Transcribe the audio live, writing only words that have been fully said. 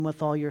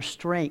with all your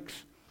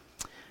strength.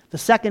 The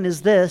second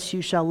is this: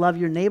 you shall love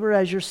your neighbor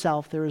as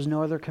yourself. There is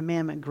no other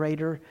commandment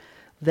greater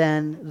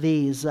than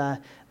these.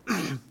 A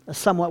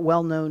somewhat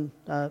well-known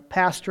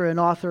pastor and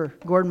author,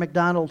 Gordon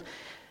MacDonald,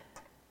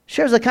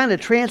 shares a kind of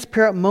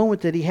transparent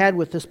moment that he had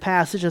with this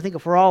passage. I think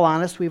if we're all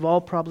honest, we've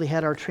all probably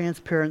had our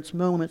transparent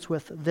moments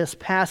with this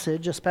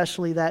passage,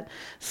 especially that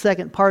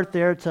second part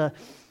there, to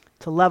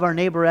love our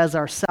neighbor as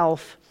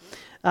ourself.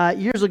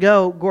 Years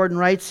ago, Gordon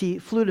writes, he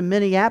flew to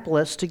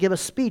Minneapolis to give a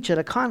speech at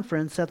a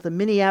conference at the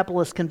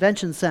Minneapolis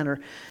Convention Center.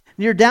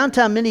 Near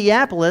downtown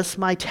Minneapolis,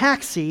 my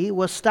taxi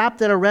was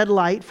stopped at a red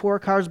light 4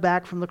 cars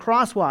back from the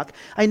crosswalk.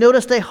 I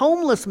noticed a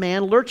homeless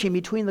man lurching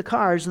between the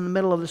cars in the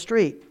middle of the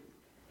street.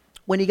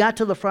 When he got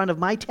to the front of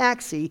my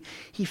taxi,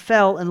 he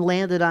fell and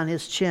landed on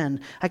his chin.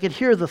 I could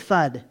hear the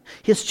thud.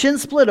 His chin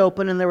split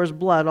open and there was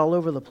blood all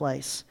over the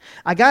place.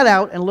 I got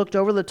out and looked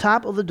over the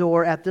top of the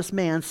door at this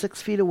man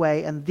 6 feet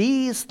away, and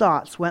these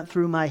thoughts went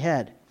through my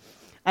head.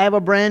 I have a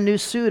brand new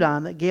suit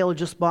on that Gail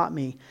just bought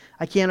me.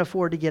 I can't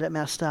afford to get it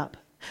messed up.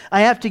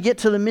 I have to get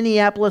to the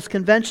Minneapolis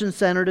Convention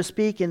Center to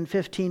speak in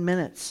 15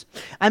 minutes.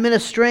 I'm in a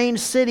strange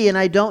city and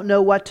I don't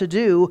know what to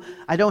do.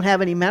 I don't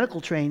have any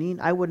medical training.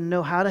 I wouldn't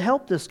know how to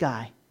help this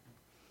guy.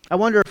 I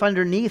wonder if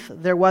underneath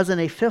there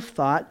wasn't a fifth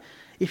thought.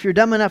 If you're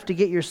dumb enough to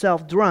get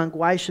yourself drunk,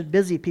 why should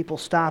busy people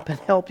stop and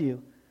help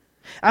you?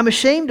 I'm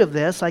ashamed of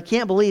this. I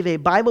can't believe a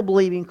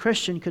Bible-believing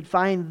Christian could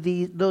find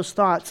those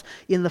thoughts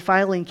in the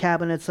filing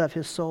cabinets of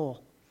his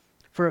soul.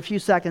 For a few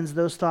seconds,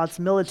 those thoughts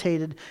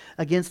militated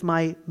against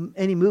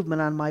any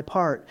movement on my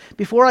part.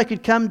 Before I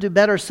could come to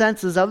better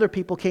senses, other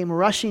people came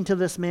rushing to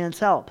this man's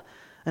help,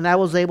 and I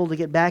was able to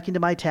get back into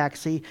my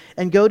taxi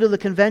and go to the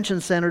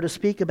convention center to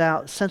speak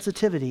about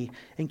sensitivity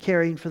and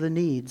caring for the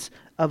needs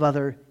of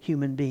other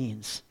human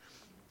beings.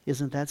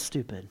 Isn't that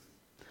stupid?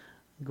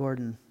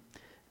 Gordon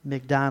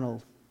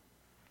MacDonald.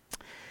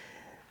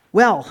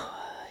 Well,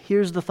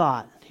 here's the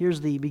thought.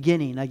 Here's the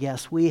beginning, I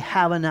guess. We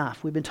have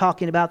enough. We've been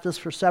talking about this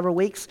for several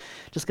weeks.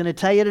 Just going to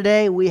tell you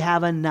today, we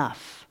have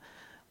enough.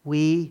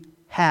 We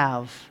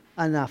have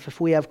enough.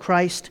 If we have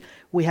Christ,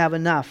 we have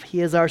enough.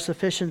 He is our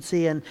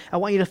sufficiency. And I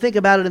want you to think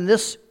about it in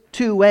this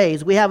 2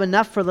 ways. We have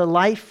enough for the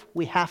life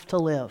we have to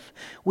live.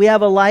 We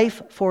have a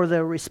life for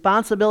the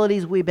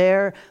responsibilities we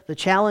bear, the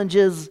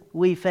challenges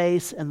we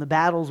face, and the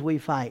battles we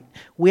fight.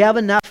 We have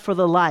enough for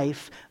the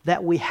life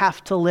that we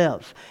have to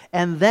live.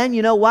 And then,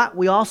 you know what?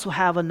 We also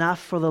have enough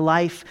for the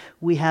life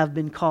we have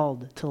been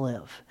called to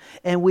live.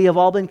 And we have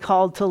all been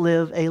called to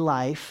live a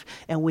life,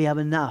 and we have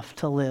enough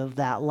to live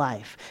that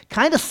life.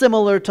 Kind of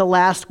similar to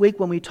last week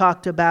when we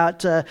talked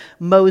about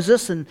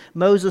Moses, and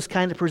Moses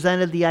kind of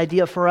presented the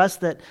idea for us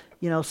that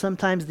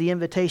sometimes the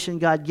invitation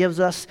God gives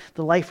us,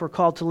 the life we're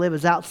called to live,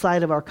 is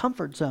outside of our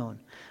comfort zone.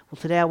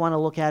 Well, today I want to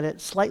look at it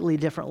slightly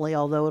differently,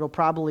 although it'll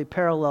probably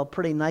parallel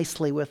pretty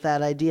nicely with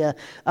that idea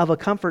of a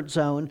comfort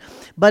zone.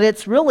 But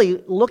it's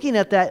really looking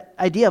at that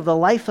idea of the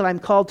life that I'm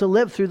called to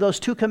live through those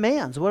 2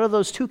 commands. What are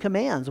those 2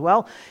 commands?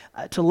 Well,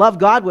 to love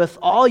God with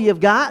all you've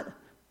got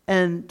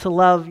and to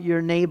love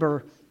your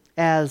neighbor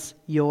as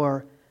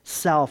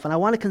yourself. And I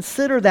want to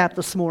consider that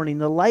this morning,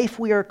 the life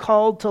we are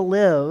called to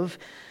live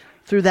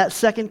through that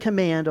second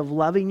command of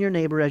loving your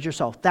neighbor as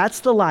yourself.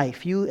 That's the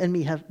life you and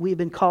me we've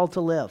been called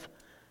to live.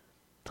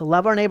 To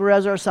love our neighbor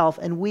as ourselves,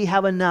 and we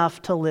have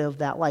enough to live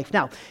that life.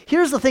 Now,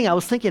 here's the thing I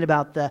was thinking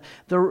about, the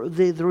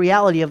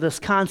reality of this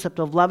concept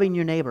of loving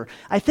your neighbor.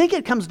 I think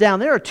it comes down,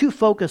 there are 2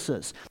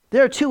 focuses.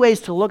 There are 2 ways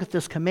to look at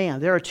this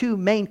command. There are 2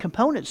 main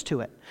components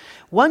to it.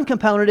 One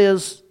component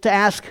is to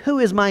ask, who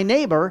is my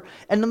neighbor?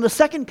 And then the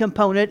second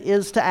component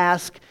is to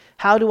ask,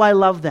 how do I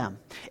love them?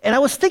 And I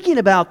was thinking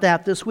about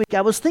that this week.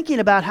 I was thinking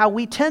about how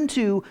we tend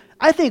to,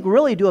 I think,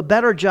 really do a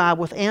better job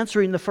with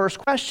answering the first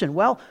question.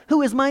 Well,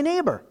 who is my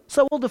neighbor?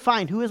 So we'll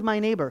define who is my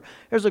neighbor.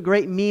 There's a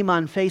great meme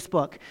on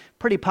Facebook.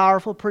 Pretty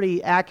powerful,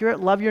 pretty accurate.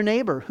 Love your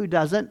neighbor. Who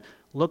doesn't?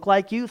 Look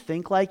like you,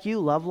 think like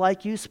you, love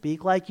like you,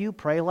 speak like you,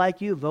 pray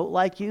like you, vote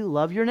like you.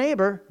 Love your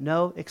neighbor.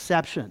 No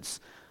exceptions.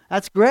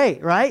 That's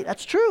great, right?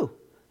 That's true.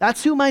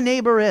 That's who my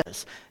neighbor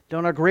is.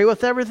 Don't agree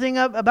with everything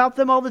about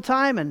them all the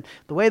time and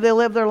the way they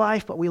live their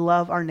life, but we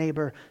love our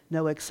neighbor,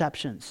 no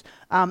exceptions.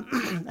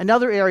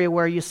 Another area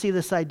where you see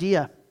this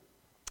idea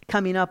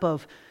coming up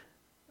of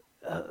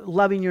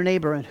loving your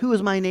neighbor and who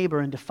is my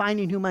neighbor and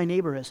defining who my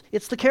neighbor is,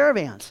 it's the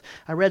caravans.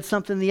 I read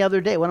something the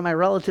other day. One of my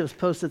relatives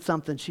posted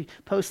something. She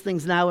posts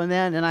things now and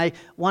then, and I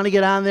want to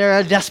get on there.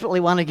 I desperately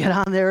want to get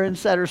on there and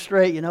set her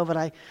straight,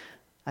 but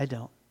I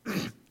don't.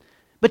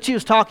 But she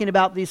was talking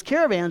about these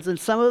caravans, and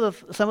some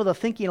of the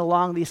thinking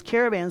along these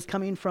caravans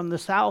coming from the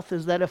south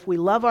is that if we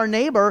love our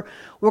neighbor,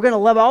 we're going to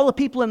love all the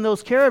people in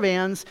those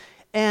caravans,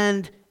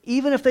 and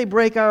even if they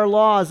break our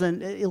laws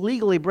and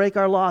illegally break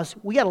our laws,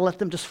 we got to let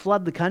them just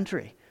flood the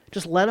country.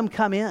 Just let them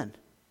come in.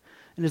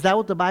 And is that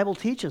what the Bible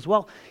teaches?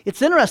 Well,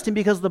 it's interesting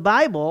because the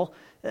Bible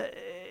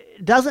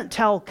doesn't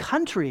tell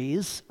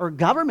countries or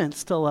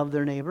governments to love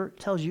their neighbor. It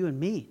tells you and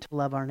me to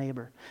love our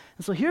neighbor.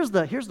 And so here's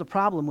the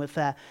problem with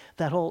that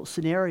whole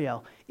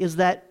scenario, is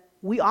that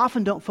we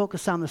often don't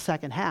focus on the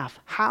second half.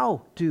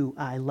 How do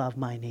I love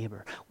my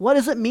neighbor? What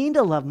does it mean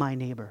to love my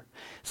neighbor?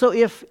 So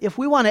if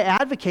we want to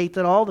advocate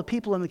that all the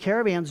people in the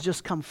caravans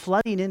just come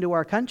flooding into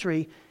our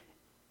country,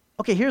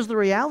 okay, here's the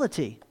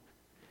reality.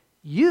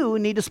 You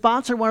need to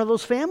sponsor one of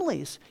those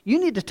families. You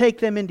need to take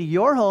them into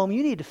your home.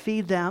 You need to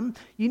feed them.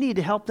 You need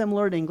to help them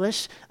learn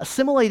English,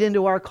 assimilate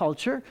into our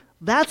culture.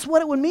 That's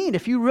what it would mean.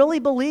 If you really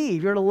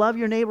believe you're to love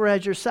your neighbor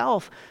as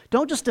yourself,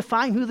 don't just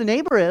define who the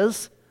neighbor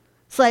is.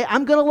 Say,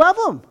 I'm going to love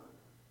them.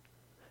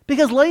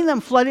 Because letting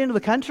them flood into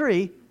the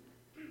country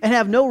and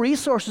have no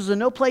resources and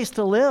no place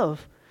to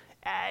live,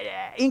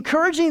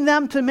 encouraging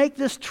them to make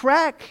this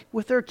trek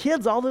with their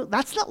kids,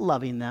 that's not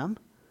loving them.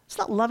 It's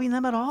not loving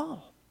them at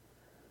all.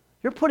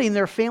 You're putting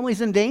their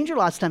families in danger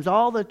lots of times,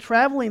 all the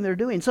traveling they're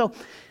doing. So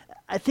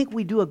I think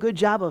we do a good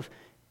job of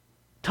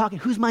talking,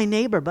 who's my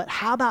neighbor? But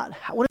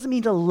what does it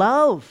mean to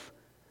love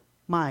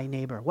my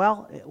neighbor?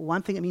 Well,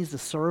 one thing it means to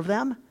serve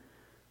them.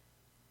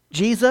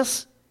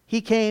 Jesus,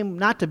 he came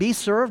not to be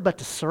served, but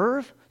to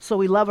serve. So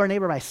we love our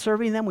neighbor by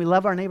serving them. We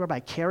love our neighbor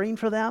by caring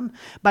for them,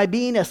 by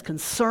being as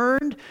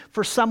concerned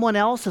for someone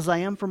else as I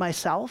am for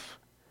myself.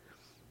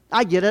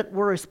 I get it.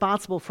 We're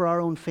responsible for our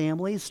own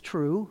families,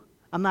 true.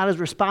 I'm not as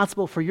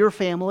responsible for your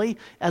family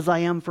as I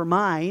am for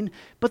mine.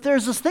 But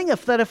there's this thing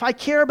that if I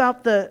care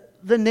about the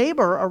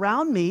neighbor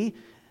around me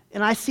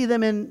and I see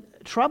them in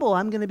trouble,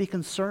 I'm going to be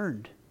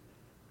concerned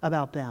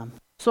about them.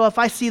 So if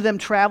I see them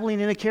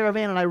traveling in a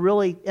caravan and I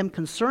really am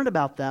concerned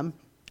about them,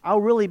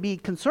 I'll really be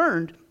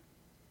concerned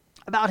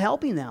about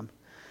helping them.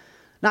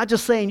 Not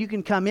just saying you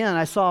can come in.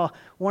 I saw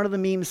one of the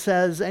memes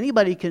says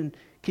anybody can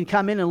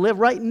come in and live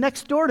right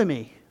next door to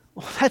me.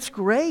 Well, that's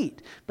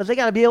great, but they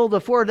got to be able to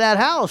afford that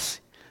house.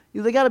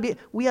 We got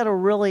to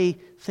really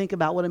think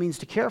about what it means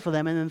to care for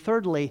them. And then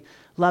thirdly,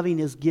 loving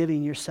is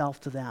giving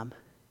yourself to them.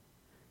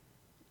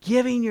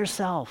 Giving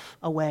yourself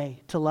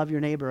away to love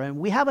your neighbor. And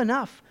we have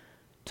enough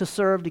to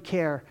serve, to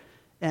care,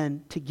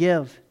 and to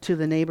give to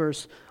the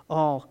neighbors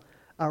all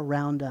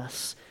around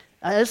us.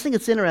 I just think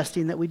it's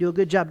interesting that we do a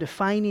good job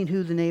defining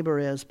who the neighbor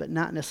is, but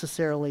not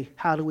necessarily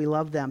how do we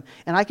love them.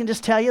 And I can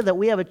just tell you that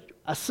we have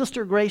a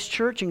Sister Grace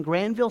Church in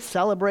Granville,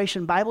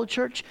 Celebration Bible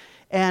Church,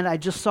 and I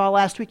just saw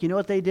last week, you know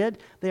what they did?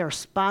 They are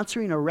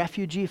sponsoring a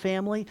refugee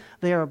family.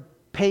 They are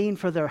paying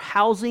for their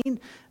housing,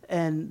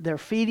 and they're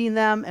feeding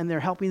them, and they're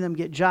helping them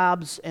get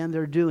jobs, and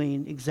they're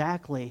doing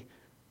exactly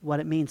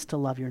what it means to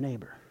love your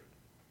neighbor.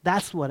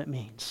 That's what it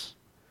means.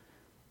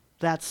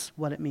 That's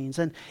what it means.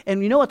 And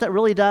you know what that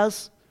really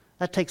does?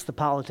 That takes the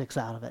politics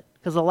out of it,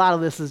 because a lot of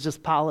this is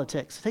just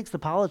politics. It takes the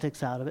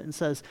politics out of it and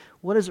says,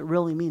 what does it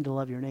really mean to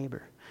love your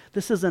neighbor?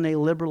 This isn't a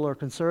liberal or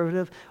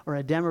conservative or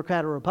a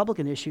Democrat or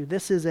Republican issue.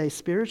 This is a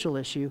spiritual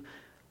issue.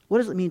 What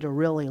does it mean to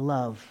really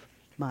love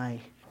my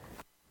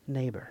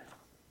neighbor?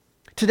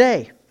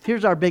 Today,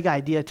 here's our big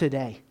idea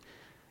today.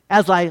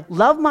 As I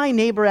love my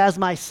neighbor as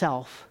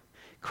myself,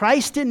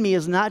 Christ in me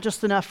is not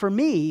just enough for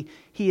me,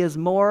 he is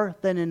more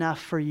than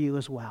enough for you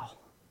as well.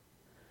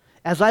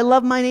 As I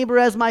love my neighbor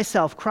as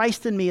myself,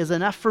 Christ in me is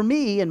enough for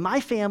me and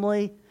my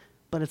family,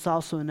 but it's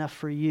also enough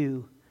for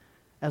you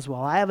as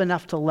well. I have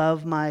enough to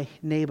love my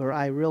neighbor,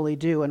 I really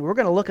do. And we're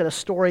going to look at a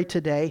story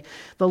today.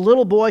 The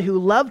little boy who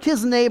loved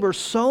his neighbor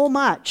so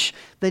much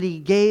that he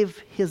gave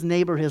his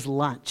neighbor his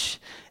lunch.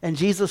 And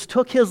Jesus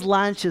took his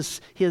lunch,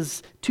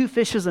 his 2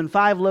 fishes and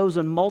 5 loaves,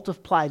 and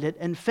multiplied it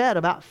and fed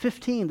about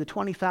 15 to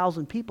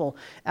 20,000 people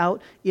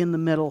out in the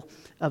middle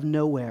of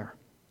nowhere.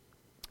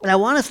 And I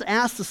want us to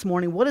ask this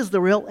morning, what is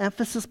the real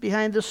emphasis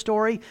behind this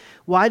story?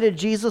 Why did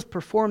Jesus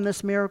perform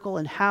this miracle,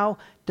 and how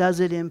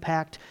does it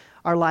impact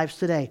our lives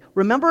today?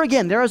 Remember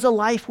again, there is a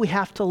life we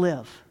have to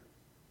live.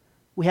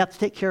 We have to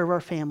take care of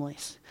our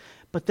families.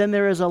 But then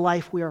there is a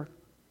life we are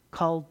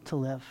called to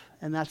live,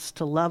 and that's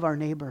to love our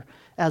neighbor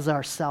as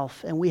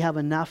ourself. And we have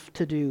enough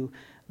to do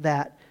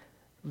that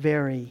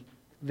very,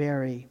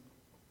 very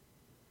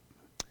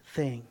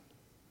thing.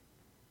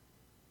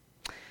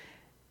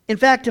 In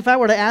fact, if I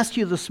were to ask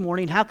you this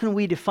morning, could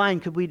we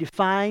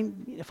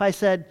define, if I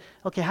said,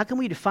 okay, how can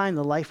we define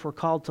the life we're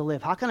called to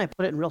live? How can I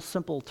put it in real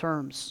simple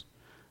terms?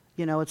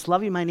 You know, it's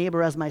loving my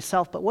neighbor as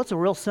myself, but what's a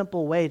real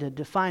simple way to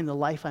define the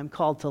life I'm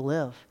called to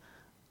live?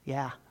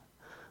 Yeah,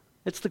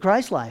 it's the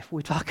Christ life.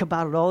 We talk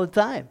about it all the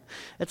time.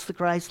 It's the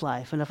Christ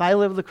life. And if I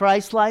live the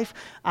Christ life,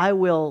 I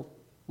will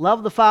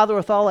love the Father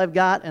with all I've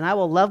got, and I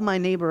will love my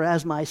neighbor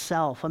as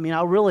myself. I mean,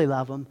 I'll really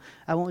love them.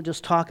 I won't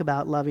just talk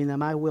about loving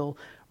them. I will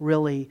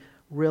really,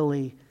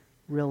 really,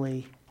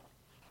 really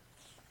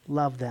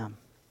love them.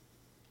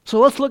 So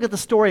let's look at the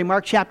story,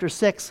 Mark chapter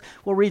 6.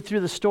 We'll read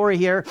through the story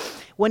here.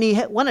 When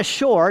he went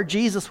ashore,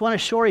 Jesus went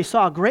ashore, he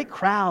saw a great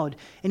crowd,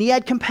 and he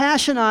had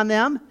compassion on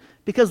them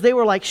because they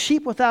were like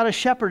sheep without a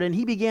shepherd, and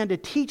he began to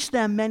teach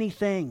them many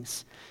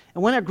things.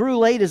 And when it grew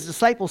late, his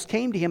disciples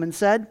came to him and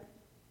said,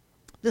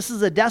 "This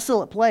is a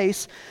desolate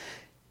place,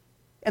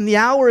 and the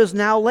hour is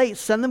now late.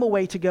 Send them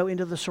away to go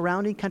into the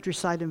surrounding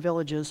countryside and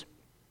villages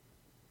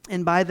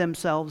and buy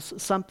themselves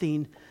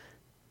something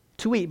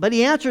to eat. But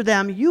he answered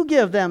them, you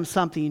give them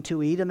something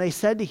to eat. And they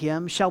said to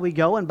him, shall we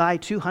go and buy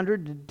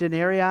 200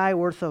 denarii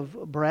worth of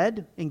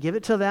bread and give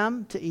it to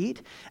them to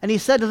eat? And he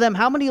said to them,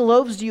 how many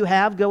loaves do you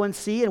have? Go and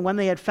see. And when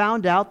they had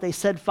found out, they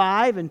said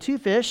 5 and 2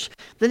 fish.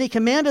 Then he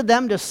commanded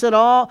them to sit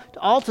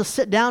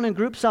down in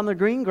groups on the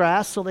green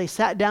grass. So they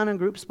sat down in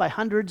groups by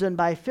hundreds and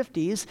by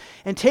 50s.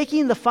 And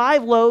taking the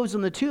 5 loaves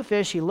and the 2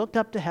 fish, he looked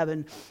up to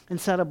heaven and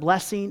said a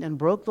blessing and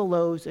broke the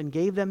loaves and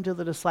gave them to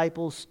the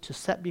disciples to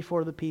set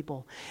before the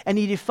people. And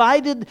he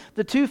divided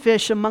the 2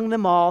 fish among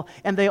them all,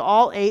 and they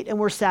all ate and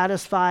were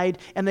satisfied.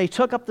 And they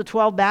took up the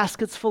 12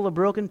 baskets full of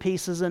broken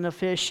pieces and of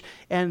fish.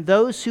 And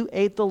those who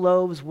ate the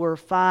loaves were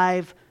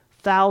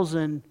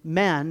 5,000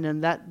 men,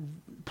 and that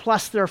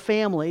plus their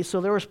families. So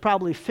there was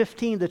probably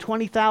 15 to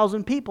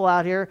 20,000 people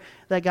out here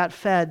that got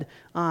fed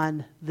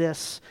on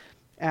this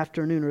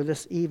afternoon or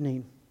this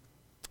evening.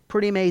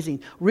 Pretty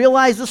amazing.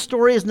 Realize the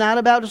story is not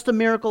about just a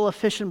miracle of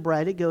fish and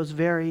bread. It goes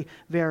very,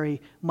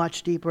 very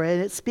much deeper.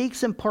 And it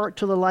speaks in part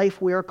to the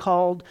life we are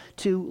called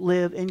to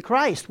live in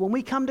Christ. When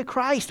we come to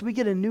Christ, we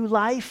get a new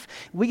life.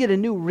 We get a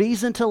new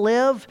reason to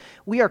live.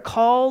 We are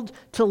called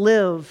to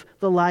live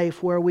the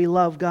life where we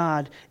love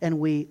God and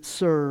we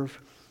serve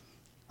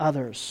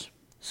others.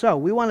 So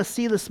we want to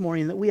see this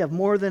morning that we have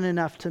more than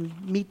enough to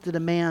meet the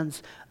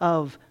demands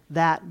of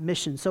that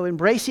mission. So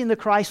embracing the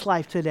Christ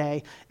life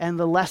today and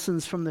the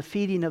lessons from the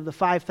feeding of the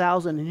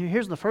 5,000. And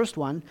here's the first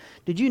one.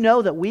 Did you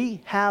know that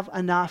we have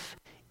enough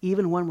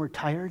even when we're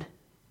tired?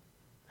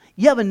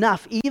 You have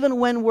enough even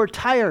when we're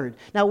tired.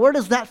 Now, where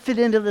does that fit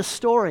into this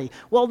story?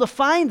 Well, to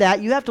find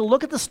that, you have to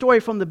look at the story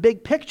from the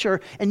big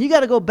picture, and you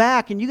got to go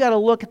back and you got to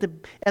look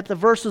at the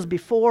verses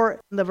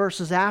before and the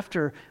verses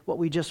after what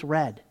we just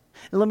read.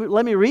 And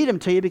let me read them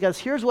to you, because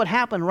here's what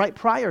happened right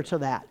prior to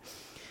that.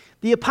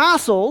 The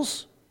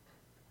apostles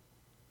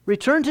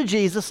returned to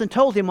Jesus and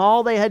told him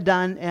all they had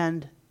done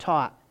and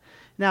taught.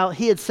 Now,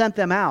 he had sent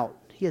them out.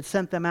 He had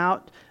sent them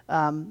out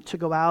to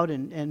go out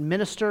and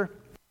minister.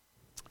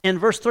 In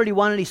verse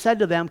 31, and he said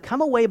to them,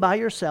 come away by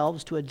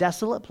yourselves to a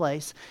desolate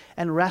place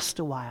and rest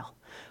a while.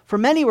 For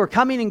many were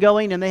coming and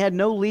going, and they had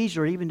no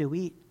leisure even to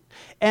eat.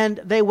 And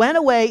they went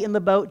away in the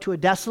boat to a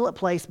desolate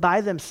place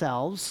by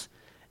themselves.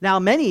 Now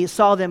many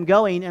saw them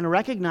going and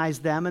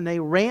recognized them, and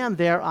they ran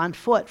there on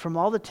foot from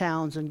all the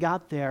towns and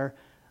got there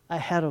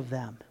ahead of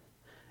them.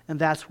 And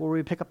that's where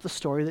we pick up the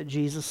story that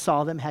Jesus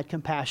saw them, had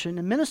compassion,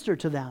 and ministered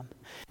to them.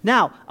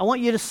 Now, I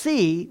want you to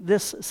see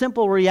this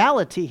simple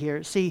reality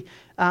here. See,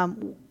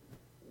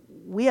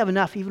 we have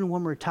enough even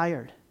when we're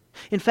tired.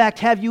 In fact,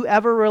 have you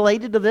ever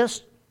related to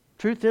this?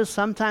 Truth is,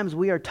 sometimes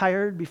we are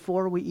tired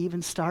before we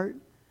even start,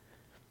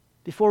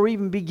 before we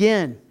even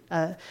begin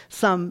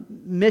some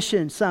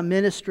mission, some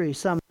ministry,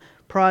 some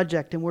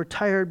project, and we're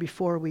tired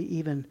before we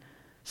even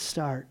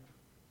start.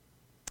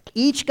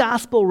 Each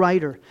gospel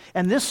writer,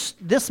 and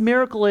this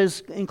miracle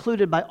is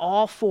included by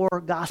all 4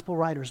 gospel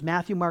writers,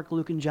 Matthew, Mark,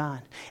 Luke, and John.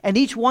 And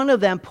each one of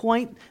them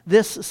point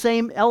this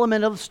same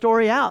element of the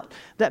story out,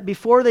 that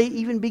before they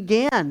even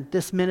began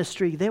this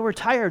ministry, they were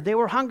tired, they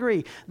were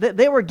hungry,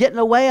 they were getting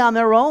away on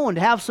their own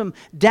to have some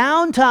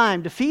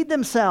downtime to feed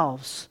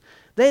themselves.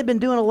 They had been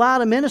doing a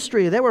lot of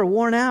ministry, they were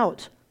worn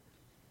out.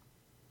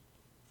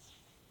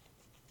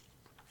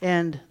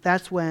 And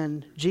that's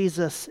when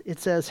Jesus, it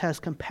says,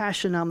 has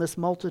compassion on this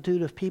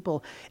multitude of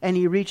people, and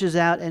he reaches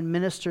out and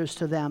ministers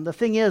to them. The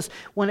thing is,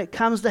 when it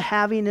comes to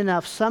having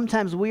enough,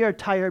 sometimes we are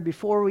tired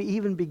before we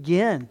even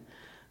begin.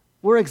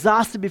 We're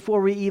exhausted before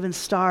we even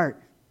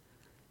start.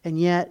 And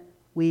yet,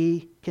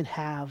 we can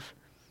have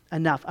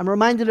enough. I'm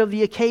reminded of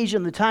the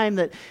occasion, the time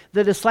that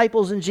the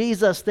disciples and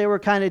Jesus, they were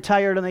kind of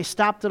tired, and they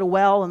stopped at a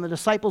well, and the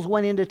disciples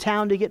went into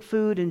town to get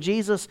food, and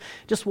Jesus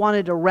just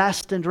wanted to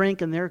rest and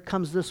drink, and there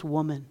comes this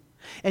woman.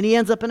 And he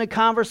ends up in a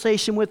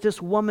conversation with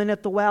this woman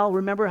at the well.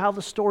 Remember how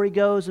the story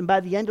goes. And by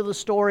the end of the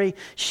story,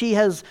 she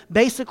has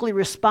basically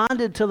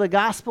responded to the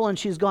gospel, and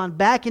she's gone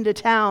back into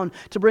town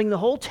to bring the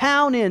whole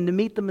town in to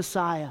meet the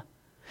Messiah.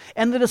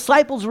 And the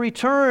disciples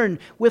return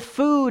with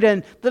food,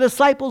 and the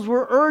disciples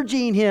were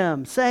urging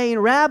him, saying,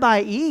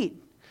 Rabbi,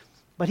 eat.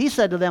 But he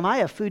said to them, I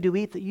have food to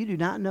eat that you do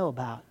not know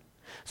about.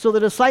 So the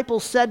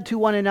disciples said to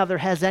one another,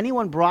 has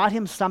anyone brought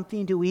him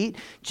something to eat?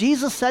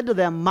 Jesus said to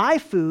them, my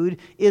food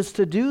is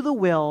to do the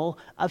will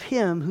of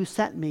him who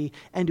sent me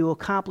and to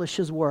accomplish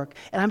his work.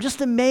 And I'm just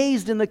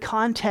amazed in the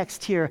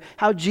context here,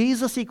 how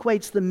Jesus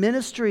equates the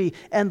ministry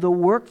and the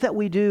work that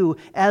we do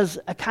as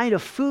a kind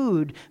of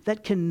food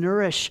that can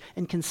nourish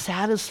and can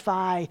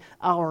satisfy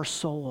our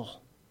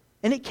soul.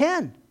 And it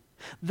can.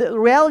 The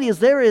reality is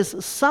there is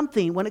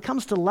something, when it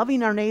comes to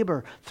loving our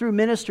neighbor through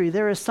ministry,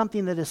 there is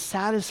something that is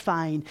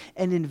satisfying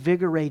and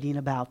invigorating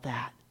about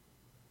that.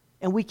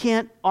 And we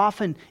can't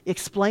often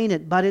explain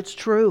it, but it's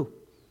true.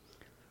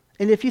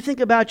 And if you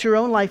think about your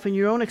own life and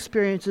your own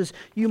experiences,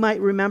 you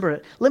might remember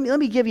it. Let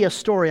me give you a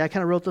story. I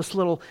kind of wrote this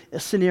little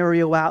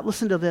scenario out.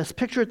 Listen to this.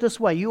 Picture it this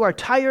way. You are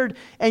tired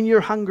and you're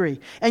hungry,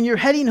 and you're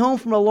heading home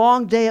from a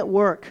long day at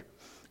work.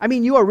 I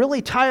mean, you are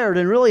really tired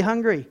and really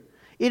hungry.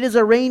 It is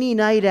a rainy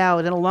night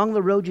out, and along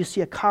the road you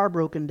see a car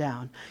broken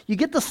down. You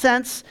get the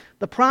sense,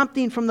 the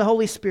prompting from the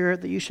Holy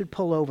Spirit that you should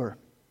pull over.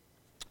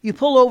 You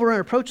pull over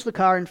and approach the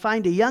car and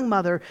find a young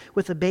mother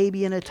with a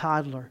baby and a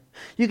toddler.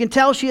 You can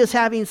tell she is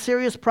having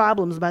serious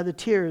problems by the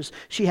tears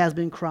she has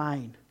been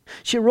crying.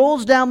 She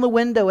rolls down the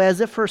window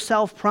as if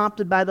herself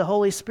prompted by the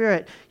Holy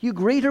Spirit. You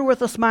greet her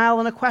with a smile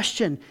and a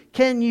question.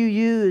 Can you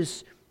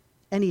use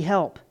any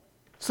help?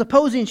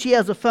 Supposing she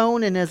has a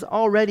phone and has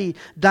already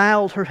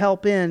dialed her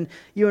help in,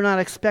 you are not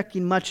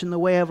expecting much in the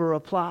way of a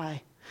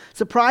reply.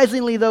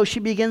 Surprisingly, though, she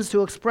begins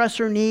to express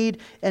her need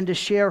and to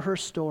share her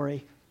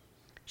story.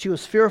 She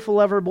was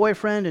fearful of her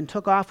boyfriend and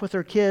took off with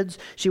her kids.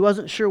 She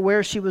wasn't sure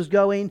where she was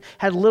going,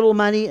 had little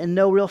money and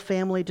no real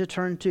family to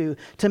turn to.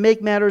 To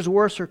make matters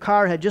worse, her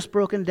car had just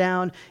broken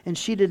down and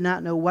she did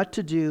not know what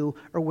to do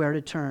or where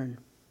to turn.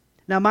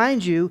 Now,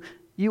 mind you,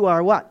 you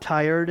are what?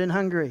 Tired and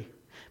hungry.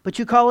 But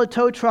you call a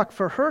tow truck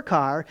for her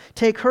car,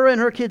 take her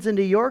and her kids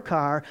into your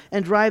car,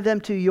 and drive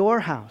them to your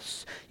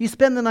house. You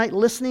spend the night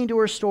listening to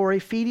her story,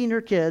 feeding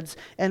her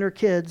and her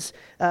kids,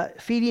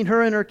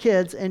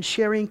 and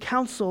sharing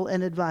counsel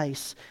and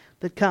advice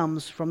that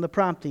comes from the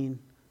prompting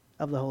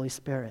of the Holy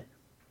Spirit.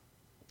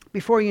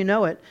 Before you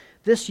know it,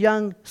 this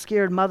young,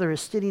 scared mother is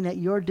sitting at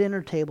your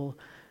dinner table,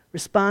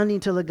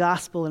 responding to the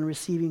gospel and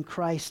receiving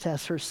Christ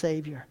as her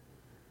Savior.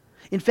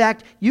 In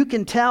fact, you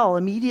can tell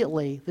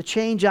immediately the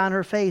change on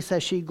her face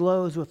as she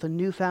glows with the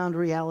newfound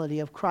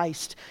reality of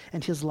Christ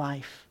and His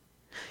life.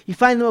 You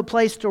find them a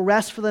place to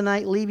rest for the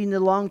night, leaving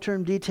the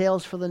long-term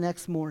details for the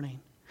next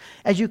morning.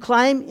 As you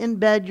climb in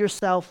bed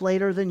yourself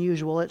later than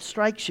usual, it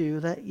strikes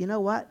you that, you know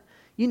what?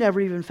 You never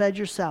even fed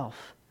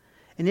yourself.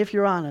 And if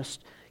you're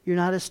honest, you're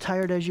not as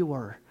tired as you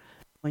were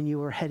when you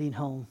were heading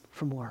home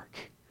from work.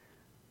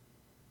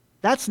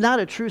 That's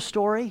not a true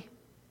story,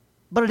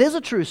 but it is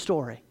a true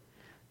story.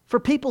 For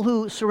people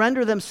who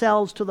surrender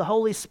themselves to the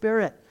Holy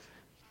Spirit,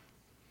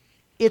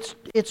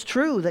 it's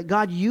true that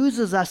God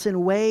uses us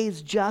in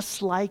ways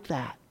just like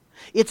that.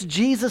 It's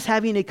Jesus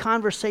having a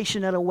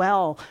conversation at a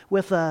well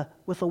with a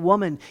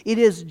woman. It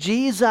is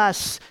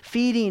Jesus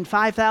feeding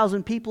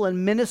 5,000 people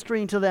and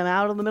ministering to them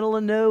out in the middle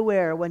of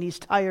nowhere when He's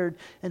tired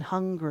and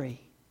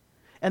hungry.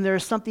 And there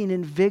is something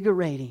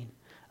invigorating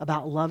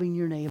about loving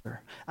your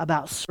neighbor,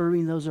 about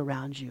serving those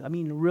around you. I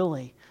mean,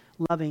 really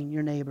loving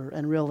your neighbor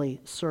and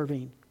really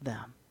serving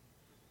them.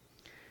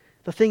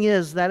 The thing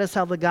is, that is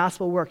how the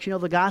gospel works. You know,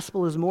 the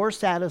gospel is more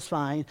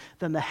satisfying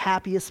than the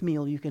happiest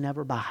meal you can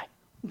ever buy.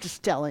 I'm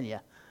just telling you,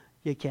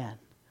 you can.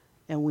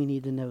 And we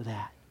need to know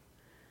that.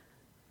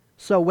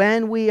 So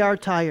when we are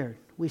tired,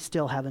 we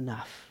still have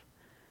enough.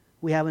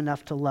 We have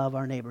enough to love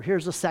our neighbor.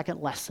 Here's the second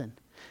lesson.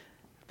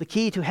 The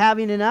key to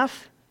having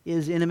enough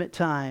is intimate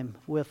time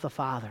with the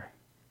Father.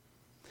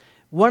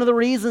 One of the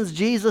reasons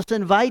Jesus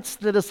invites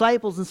the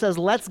disciples and says,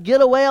 let's get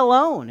away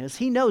alone, is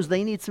He knows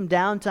they need some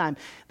downtime.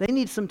 They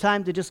need some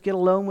time to just get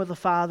alone with the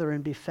Father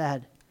and be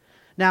fed.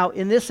 Now,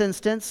 in this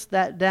instance,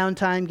 that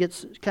downtime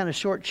gets kind of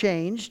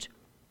shortchanged,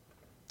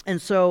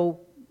 and so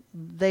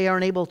they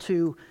aren't able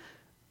to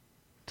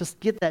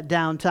get that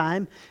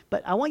downtime.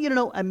 But I want you to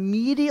know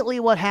immediately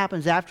what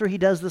happens after He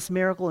does this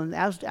miracle and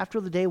after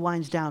the day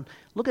winds down.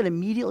 Look at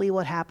immediately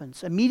what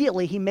happens.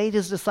 Immediately He made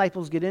His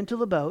disciples get into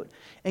the boat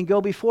and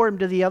go before Him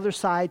to the other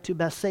side to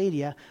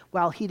Bethsaida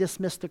while He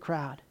dismissed the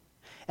crowd.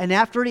 And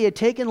after He had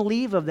taken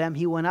leave of them,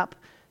 He went up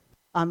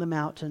on the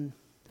mountain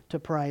to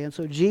pray. And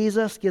so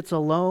Jesus gets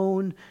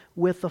alone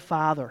with the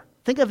Father.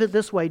 Think of it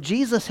this way.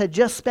 Jesus had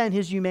just spent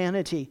His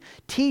humanity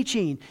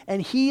teaching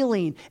and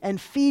healing and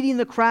feeding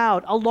the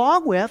crowd,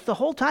 along with, the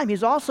whole time,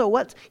 He's also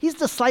He's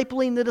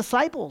discipling the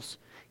disciples.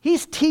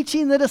 He's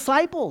teaching the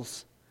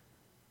disciples.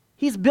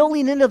 He's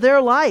building into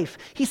their life.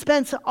 He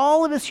spends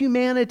all of His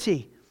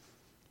humanity,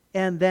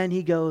 and then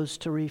He goes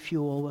to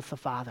refuel with the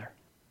Father.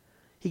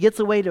 He gets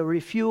away to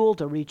refuel,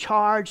 to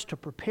recharge, to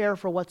prepare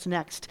for what's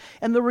next.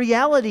 And the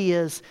reality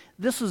is,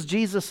 this is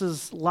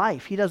Jesus'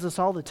 life. He does this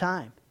all the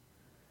time.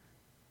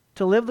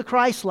 To live the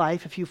Christ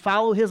life, if you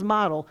follow His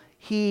model,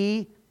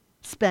 He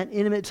spent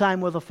intimate time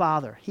with the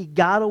Father. He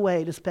got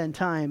away to spend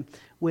time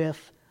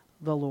with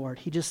the Lord.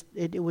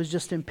 It was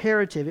just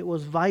imperative. It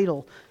was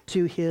vital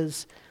to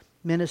His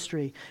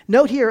ministry.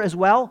 Note here as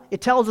well, it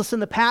tells us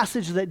in the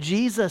passage that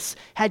Jesus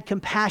had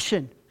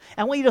compassion.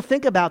 I want you to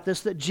think about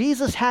this, that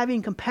Jesus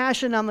having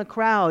compassion on the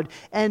crowd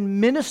and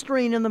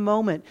ministering in the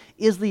moment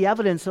is the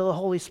evidence of the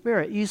Holy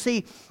Spirit. You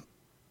see,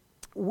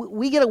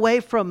 we get away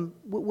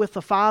with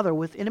the Father,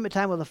 with intimate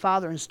time with the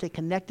Father, and stay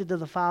connected to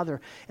the Father.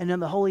 And then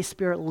the Holy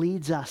Spirit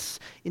leads us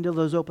into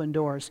those open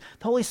doors.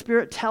 The Holy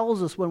Spirit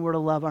tells us when we're to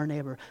love our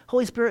neighbor.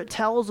 Holy Spirit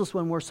tells us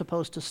when we're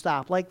supposed to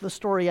stop. Like the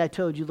story I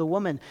told you, the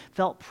woman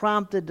felt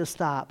prompted to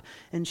stop,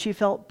 and she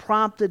felt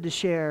prompted to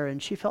share,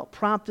 and she felt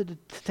prompted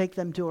to take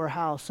them to her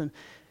house. And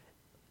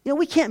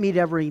we can't meet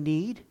every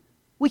need.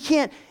 We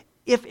can't.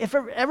 If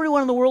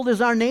everyone in the world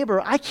is our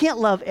neighbor, I can't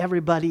love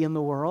everybody in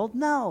the world.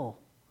 No.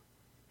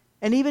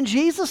 And even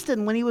Jesus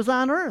didn't when He was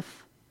on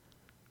earth.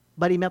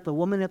 But he met the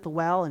woman at the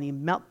well, and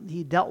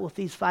he dealt with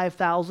these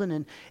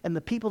 5,000, and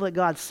the people that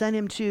God sent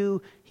him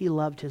to, he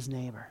loved his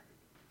neighbor.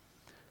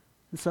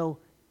 And so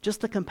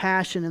just the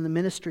compassion in the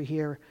ministry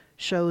here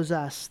shows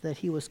us that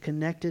he was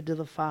connected to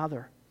the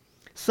Father.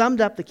 Summed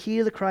up, the key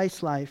to the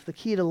Christ life, the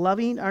key to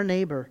loving our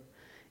neighbor,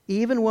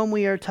 even when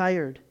we are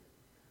tired,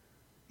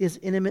 is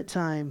intimate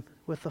time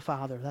with the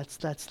Father.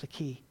 That's the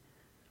key.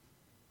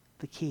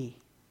 The key.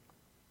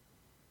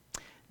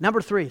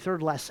 Number 3,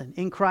 third lesson.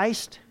 In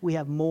Christ, we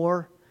have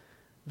more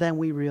than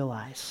we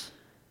realize.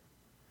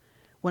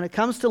 When it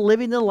comes to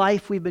living the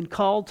life we've been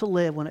called to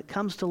live, when it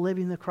comes to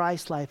living the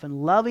Christ life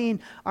and loving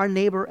our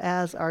neighbor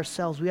as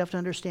ourselves, we have to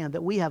understand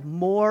that we have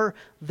more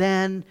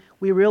than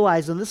we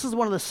realize. And this is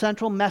one of the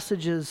central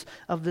messages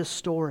of this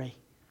story.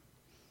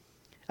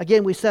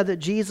 Again, we said that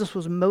Jesus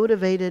was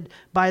motivated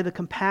by the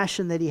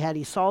compassion that he had.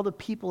 He saw the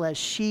people as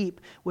sheep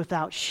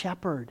without a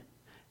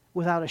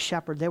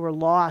shepherd. They were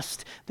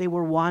lost. They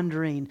were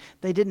wandering.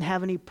 They didn't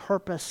have any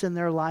purpose in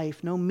their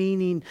life, no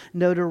meaning,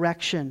 no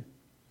direction.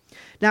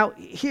 Now,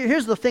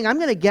 here's the thing. I'm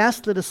going to guess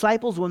the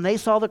disciples, when they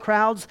saw the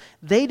crowds,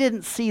 they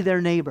didn't see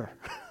their neighbor.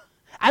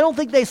 I don't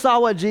think they saw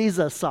what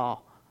Jesus saw.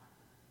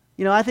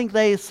 I think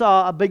they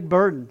saw a big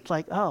burden. It's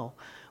like, oh,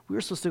 we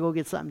were supposed to go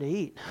get something to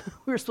eat.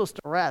 We were supposed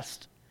to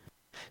rest.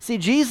 See,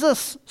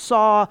 Jesus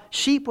saw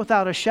sheep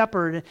without a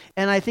shepherd,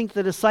 and I think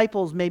the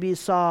disciples maybe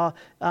saw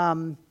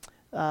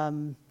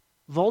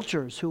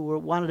vultures who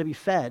wanted to be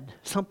fed,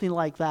 something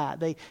like that.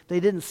 They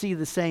didn't see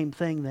the same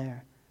thing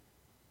there.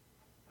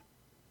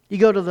 You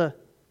go to the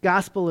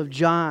Gospel of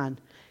John.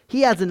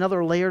 He adds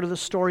another layer to the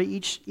story.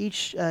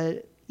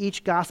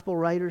 Each gospel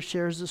writer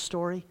shares the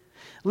story.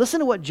 Listen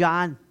to what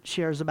John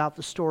shares about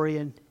the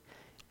story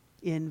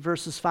in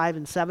verses 5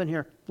 and 7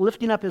 here.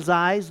 Lifting up his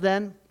eyes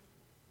then,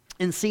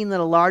 and seeing that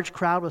a large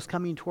crowd was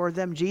coming toward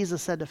them,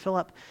 Jesus said to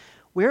Philip,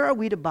 "Where are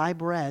we to buy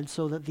bread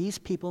so that these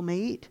people may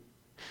eat?"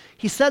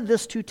 He said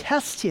this to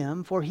test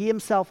him, for he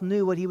himself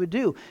knew what he would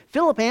do.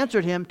 Philip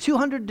answered him,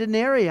 200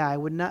 denarii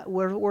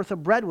worth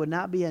of bread would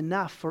not be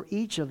enough for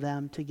each of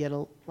them to get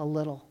a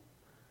little.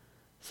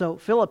 So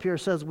Philip here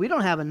says, we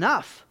don't have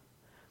enough.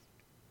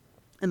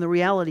 And the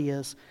reality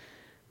is,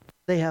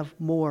 they have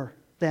more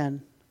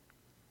than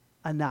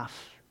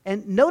enough.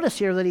 And notice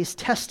here that he's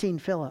testing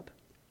Philip.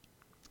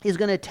 He's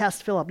going to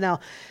test Philip. Now,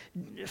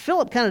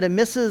 Philip kind of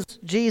dismisses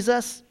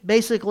Jesus.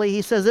 Basically,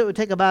 he says it would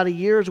take about a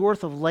year's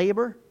worth of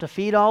labor to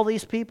feed all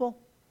these people.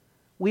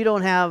 We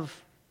don't have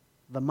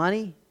the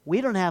money.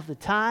 We don't have the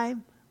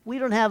time. We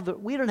don't have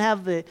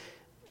the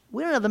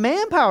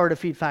manpower to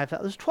feed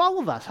 5,000. There's 12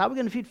 of us. How are we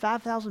going to feed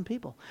 5,000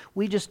 people?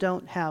 We just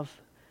don't have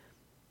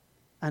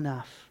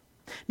enough.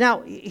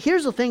 Now,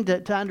 here's the thing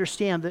to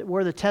understand that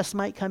where the test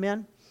might come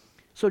in.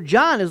 So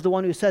John is the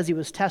one who says he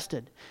was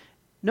tested.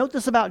 Note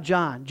this about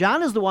John.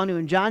 John is the one who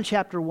in John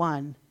chapter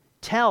 1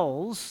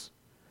 tells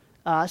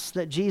us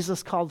that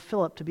Jesus called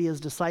Philip to be his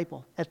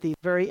disciple. At the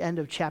very end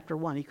of chapter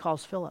 1, he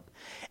calls Philip.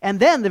 And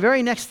then the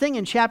very next thing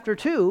in chapter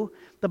 2,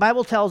 the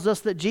Bible tells us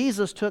that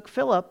Jesus took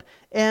Philip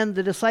and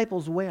the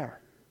disciples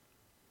where?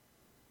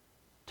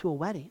 To a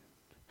wedding.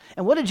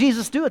 And what did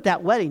Jesus do at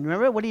that wedding?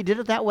 Remember what he did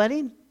at that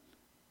wedding?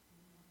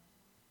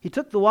 He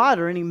took the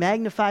water and he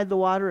magnified the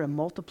water and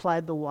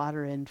multiplied the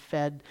water and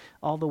fed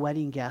all the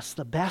wedding guests.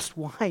 The best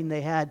wine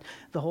they had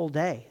the whole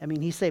day. I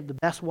mean, he saved the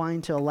best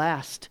wine till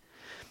last.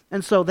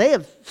 And so they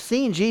have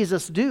seen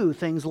Jesus do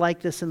things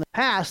like this in the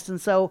past. And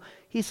so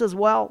he says,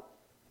 well,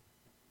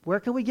 where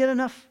can we get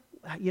enough?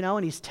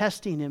 And he's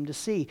testing him to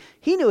see.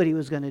 He knew what he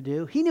was going to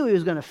do. He knew he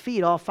was going to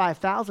feed all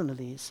 5,000 of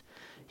these.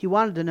 He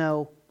wanted to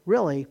know,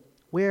 really,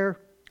 where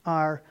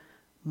are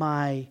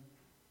my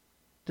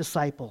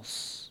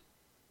disciples?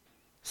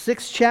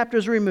 6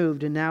 chapters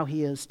removed, and now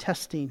he is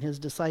testing his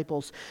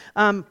disciples.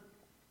 And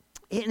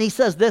he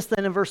says this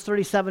then in verse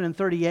 37 and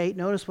 38.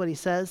 Notice what he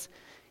says.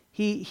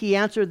 He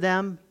answered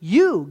them,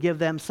 "You give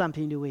them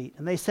something to eat."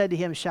 And they said to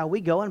him, "Shall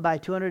we go and buy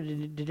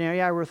 200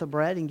 denarii worth of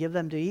bread and give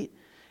them to eat?"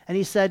 And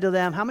he said to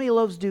them, "How many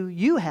loaves do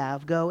you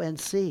have? Go and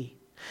see."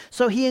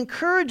 So he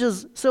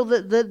encourages, so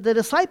the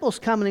disciples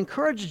come and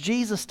encourage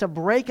Jesus to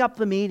break up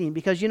the meeting,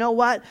 because you know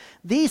what?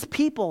 These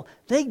people,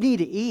 they need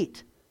to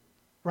eat.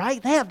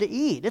 Right? They have to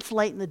eat. It's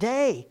late in the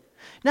day.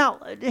 Now,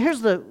 here's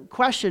the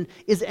question.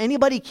 Is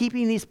anybody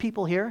keeping these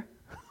people here?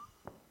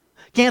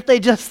 Can't they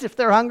just, if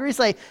they're hungry,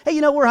 say, hey,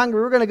 we're hungry.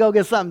 We're going to go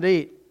get something to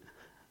eat.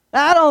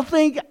 I don't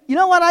think, you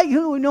know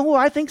who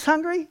I think's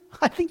hungry?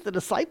 I think the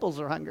disciples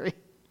are hungry.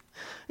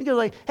 Because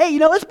like, hey,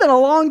 it's been a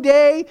long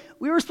day.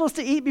 We were supposed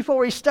to eat before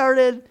we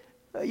started.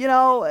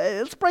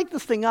 Let's break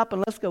this thing up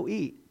and let's go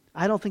eat.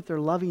 I don't think they're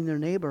loving their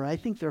neighbor. I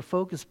think their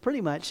focus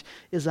pretty much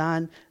is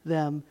on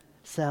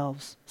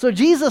themselves. So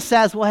Jesus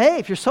says, well, hey,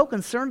 if you're so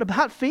concerned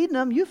about feeding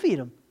them, you feed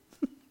them.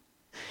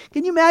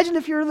 Can you imagine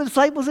if you're the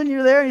disciples and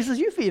you're there and he says,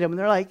 you feed them? And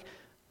they're like,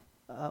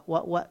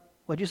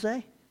 what'd you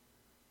say?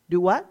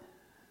 Do what?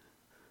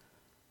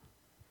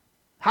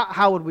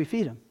 How would we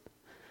feed them?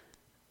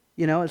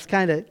 It's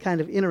kind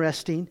of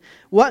interesting.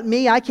 What,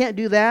 me? I can't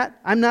do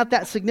that. I'm not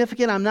that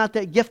significant. I'm not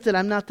that gifted.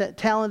 I'm not that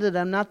talented.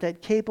 I'm not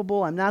that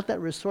capable. I'm not that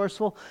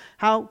resourceful.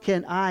 How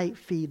can I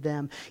feed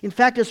them? In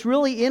fact, it's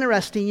really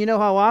interesting. You know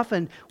how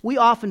we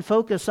often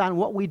focus on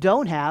what we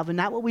don't have and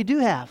not what we do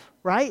have,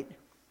 right?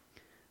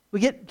 We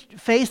get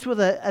faced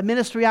with a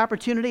ministry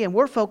opportunity and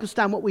we're focused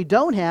on what we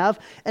don't have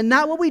and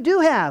not what we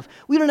do have.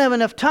 We don't have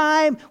enough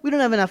time. We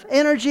don't have enough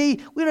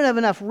energy. We don't have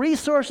enough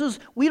resources.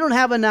 We don't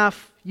have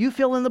enough, you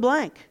fill in the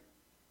blank.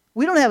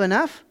 We don't have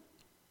enough.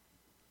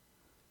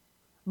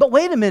 But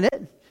wait a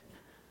minute.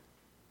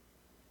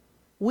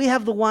 We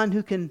have the one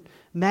who can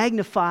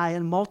magnify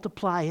and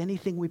multiply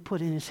anything we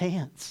put in his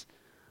hands.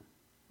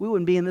 We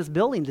wouldn't be in this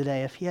building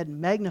today if he hadn't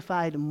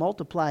magnified and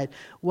multiplied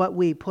what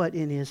we put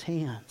in his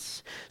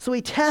hands. So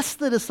he tests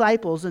the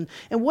disciples. And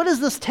what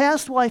is this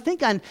test? Well, I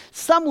think on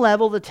some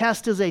level the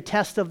test is a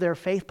test of their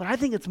faith, but I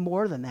think it's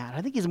more than that.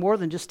 I think he's more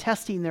than just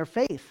testing their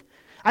faith.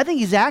 I think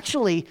he's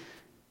actually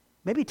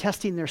maybe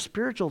testing their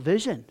spiritual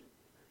vision.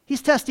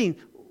 He's testing,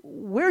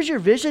 where's your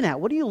vision at?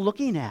 What are you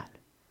looking at?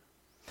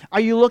 Are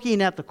you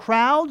looking at the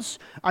crowds?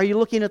 Are you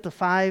looking at the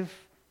 5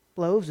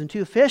 loaves and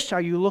 2 fish?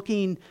 Are you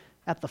looking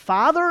at the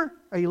Father?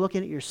 Are you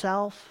looking at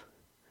yourself?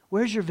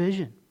 Where's your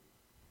vision?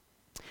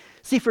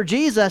 See, for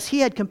Jesus, he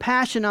had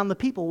compassion on the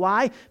people.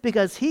 Why?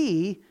 Because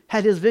he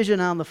had his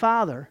vision on the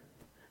Father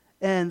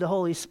and the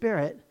Holy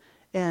Spirit,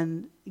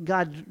 and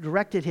God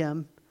directed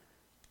him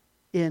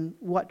in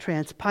what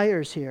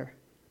transpires here.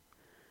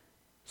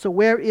 So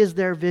where is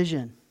their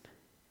vision?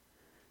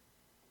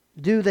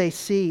 Do they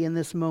see in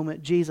this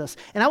moment Jesus?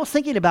 And I was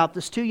thinking about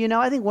this too.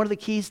 I think one of the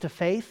keys to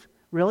faith,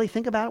 really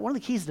think about it, one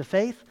of the keys to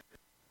faith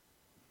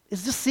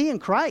is just seeing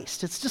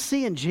Christ. It's just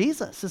seeing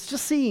Jesus. It's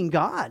just seeing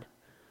God.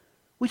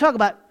 We talk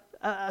about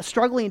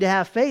struggling to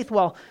have faith.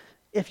 Well,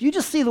 if you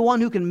just see the one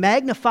who can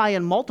magnify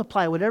and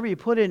multiply whatever you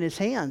put in his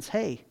hands,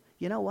 hey,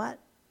 you know what?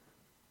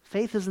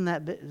 Faith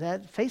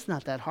isn't faith's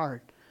not that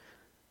hard.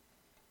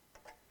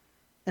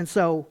 And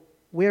so,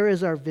 where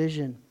is our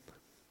vision?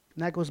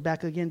 And that goes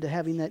back again to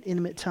having that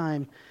intimate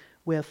time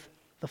with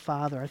the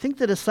Father. I think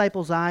the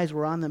disciples' eyes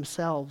were on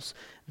themselves.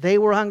 They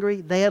were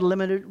hungry. They had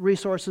limited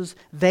resources.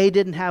 They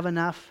didn't have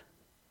enough.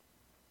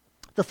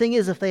 The thing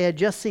is, if they had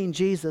just seen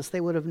Jesus,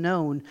 they would have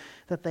known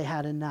that they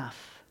had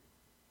enough.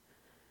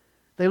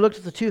 They looked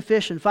at the 2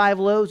 fish and 5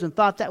 loaves and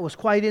thought that was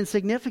quite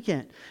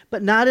insignificant,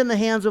 but not in the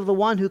hands of the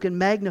one who can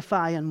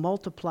magnify and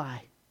multiply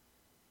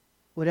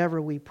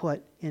whatever we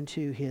put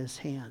into his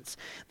hands.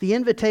 The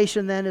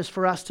invitation then is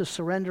for us to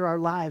surrender our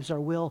lives, our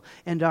will,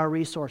 and our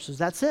resources.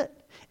 That's it.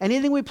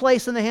 Anything we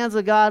place in the hands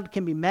of God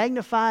can be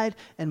magnified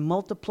and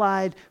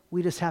multiplied.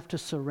 We just have to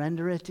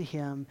surrender it to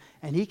him,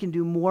 and he can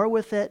do more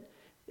with it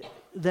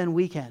than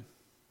we can.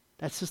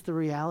 That's just the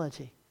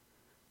reality.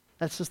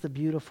 That's just the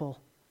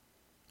beautiful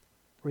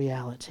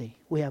reality.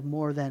 We have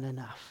more than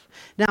enough.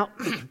 Now,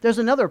 there's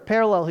another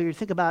parallel here. You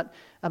think about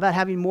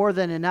having more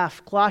than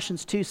enough.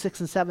 Colossians 2, 6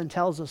 and 7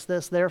 tells us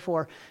this.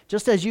 Therefore,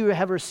 just as you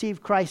have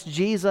received Christ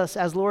Jesus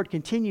as Lord,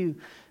 continue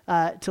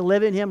to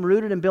live in him,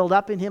 rooted and built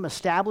up in him,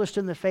 established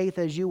in the faith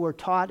as you were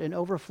taught and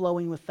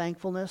overflowing with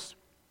thankfulness.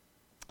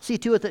 See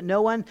to it that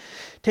no one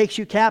takes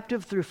you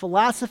captive through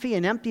philosophy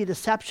and empty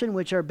deception,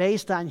 which are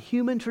based on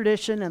human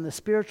tradition and the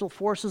spiritual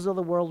forces of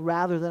the world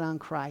rather than on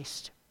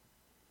Christ.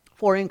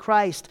 For in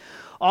Christ,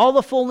 all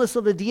the fullness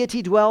of the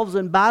deity dwells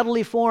in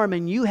bodily form,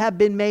 and you have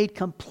been made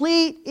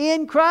complete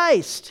in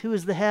Christ, who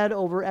is the head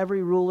over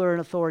every ruler and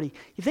authority.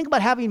 You think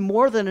about having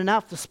more than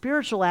enough. The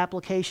spiritual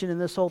application in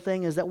this whole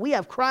thing is that we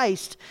have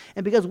Christ,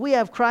 and because we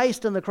have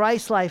Christ and the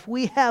Christ life,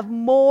 we have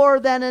more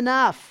than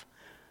enough.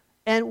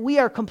 And we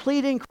are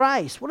complete in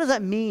Christ. What does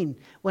that mean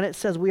when it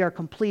says we are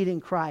complete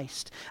in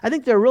Christ? I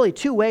think there are really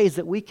 2 ways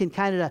that we can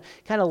kind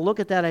of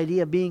look at that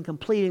idea of being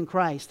complete in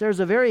Christ.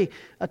 There's a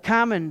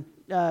common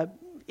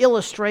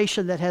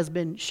illustration that has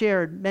been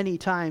shared many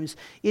times.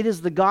 It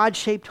is the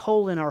God-shaped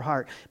hole in our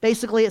heart.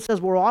 Basically, it says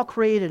we're all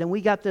created and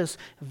we got this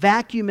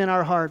vacuum in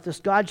our heart,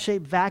 this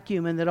God-shaped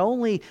vacuum, and that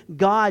only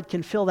God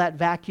can fill that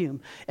vacuum.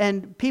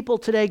 And people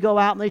today go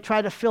out and they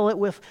try to fill it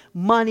with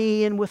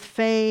money and with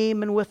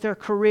fame and with their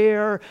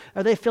career,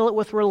 or they fill it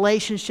with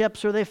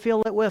relationships, or they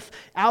fill it with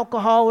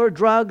alcohol or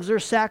drugs or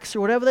sex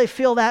or whatever they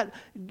fill that.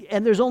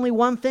 And there's only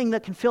one thing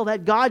that can fill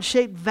that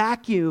God-shaped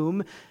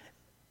vacuum,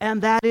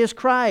 and that is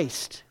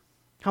Christ.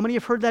 How many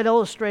have heard that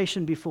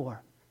illustration before?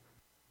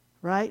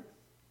 Right?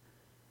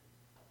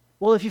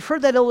 Well, if you've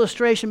heard that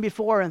illustration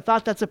before and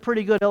thought that's a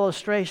pretty good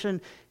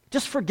illustration,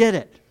 just forget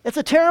it. It's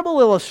a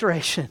terrible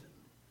illustration.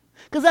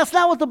 Because that's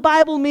not what the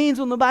Bible means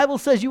when the Bible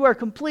says you are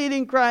complete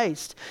in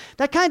Christ.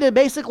 That kind of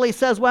basically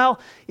says, well,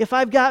 if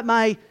I've got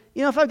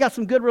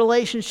some good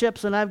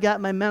relationships and I've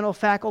got my mental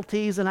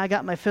faculties and I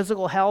got my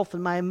physical health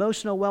and my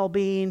emotional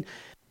well-being,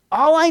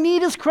 all I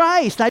need is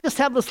Christ. I just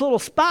have this little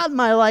spot in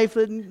my life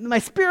that my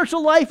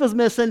spiritual life is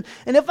missing.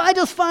 And if I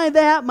just find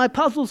that, my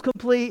puzzle's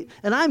complete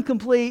and I'm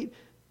complete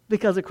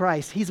because of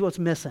Christ. He's what's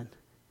missing.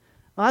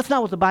 Well, that's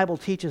not what the Bible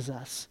teaches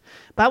us.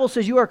 The Bible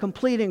says you are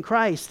complete in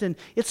Christ, and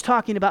it's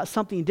talking about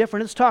something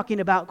different. It's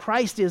talking about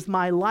Christ is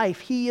my life.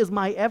 He is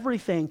my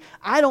everything.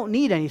 I don't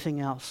need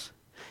anything else.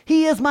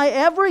 He is my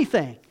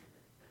everything.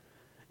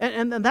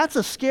 And that's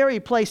a scary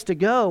place to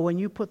go when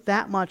you put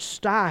that much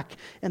stock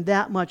and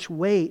that much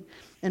weight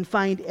and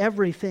find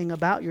everything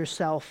about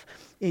yourself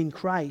in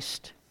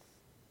Christ.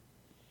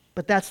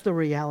 But that's the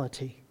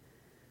reality.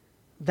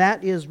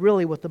 That is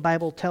really what the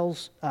Bible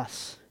tells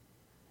us.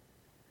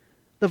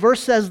 The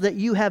verse says that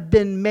you have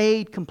been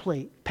made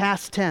complete,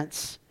 past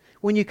tense.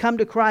 When you come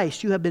to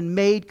Christ, you have been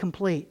made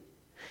complete.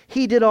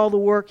 He did all the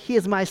work. He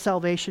is my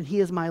salvation. He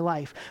is my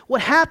life.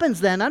 What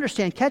happens then,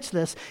 understand, catch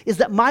this, is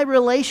that my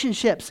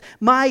relationships,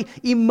 my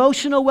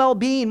emotional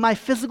well-being, my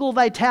physical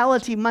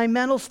vitality, my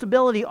mental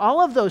stability,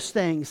 all of those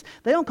things,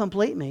 they don't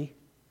complete me.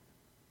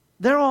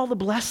 They're all the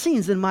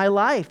blessings in my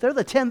life. They're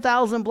the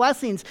 10,000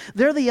 blessings.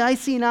 They're the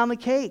icing on the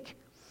cake.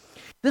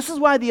 This is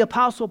why the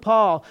Apostle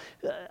Paul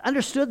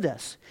understood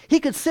this. He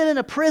could sit in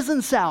a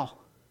prison cell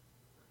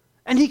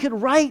and he could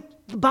write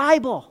the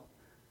Bible.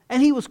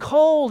 And he was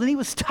cold and he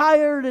was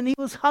tired and he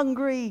was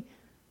hungry.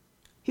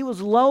 He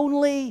was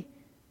lonely.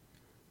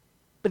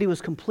 But he was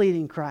complete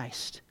in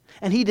Christ.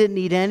 And he didn't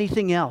need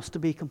anything else to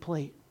be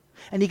complete.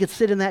 And he could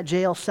sit in that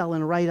jail cell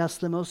and write us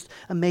the most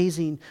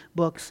amazing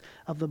books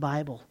of the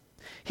Bible.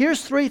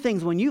 Here's three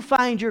things. When you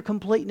find your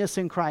completeness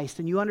in Christ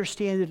and you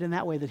understand it in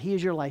that way, that He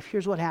is your life,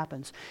 here's what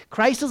happens.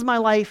 Christ is my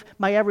life,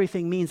 my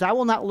everything means I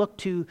will not look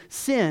to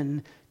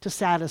sin to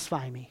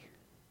satisfy me.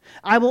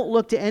 I won't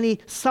look to any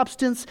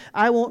substance.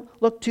 I won't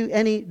look to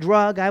any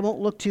drug. I won't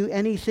look to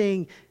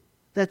anything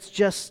that's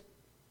just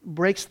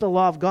breaks the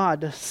law of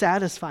God to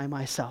satisfy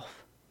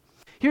myself.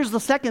 Here's the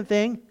second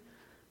thing.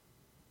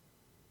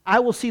 I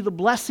will see the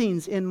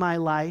blessings in my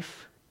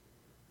life.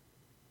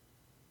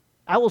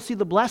 I will see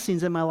the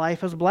blessings in my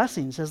life as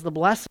blessings, as the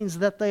blessings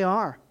that they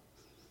are.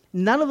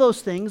 None of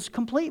those things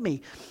complete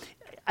me.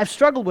 I've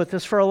struggled with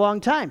this for a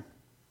long time.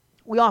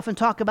 We often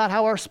talk about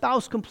how our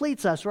spouse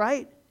completes us,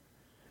 right?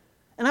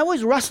 And I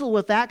always wrestle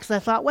with that because I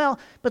thought, well,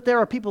 but there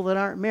are people that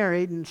aren't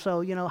married, and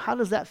so, how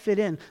does that fit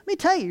in? Let me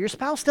tell you, your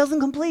spouse doesn't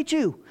complete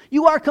you.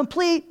 You are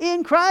complete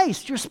in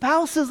Christ. Your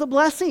spouse is a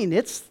blessing.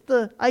 It's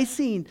the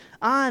icing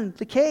on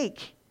the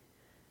cake.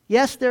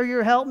 Yes, they're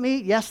your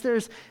helpmeet. Yes,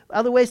 there's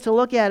other ways to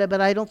look at it,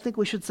 but I don't think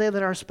we should say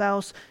that our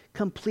spouse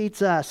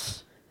completes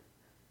us.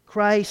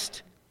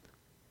 Christ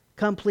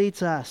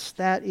completes us.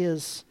 That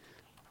is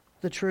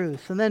the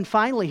truth. And then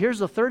finally, here's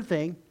the third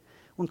thing.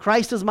 When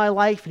Christ is my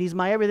life and He's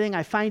my everything,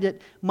 I find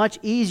it much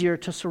easier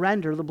to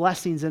surrender the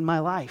blessings in my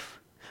life.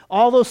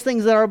 All those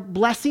things that are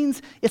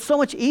blessings, it's so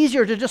much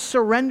easier to just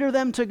surrender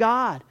them to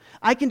God.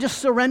 I can just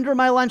surrender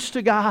my lunch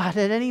to God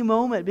at any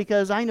moment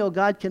because I know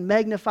God can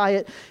magnify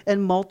it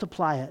and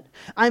multiply it.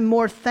 I'm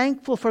more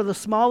thankful for the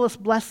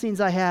smallest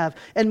blessings I have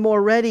and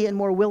more ready and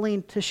more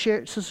willing to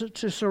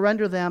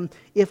surrender them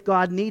if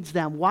God needs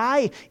them.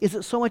 Why is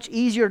it so much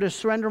easier to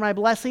surrender my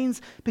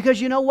blessings? Because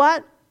you know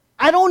what?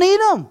 I don't need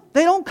them.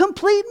 They don't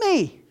complete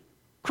me.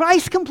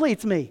 Christ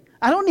completes me.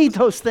 I don't need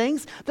those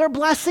things. They're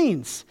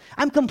blessings.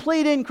 I'm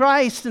complete in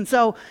Christ. And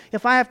so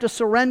if I have to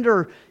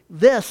surrender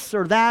this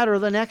or that or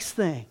the next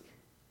thing,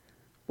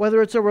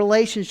 whether it's a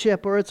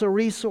relationship or it's a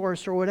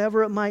resource or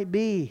whatever it might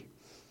be,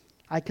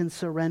 I can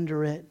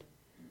surrender it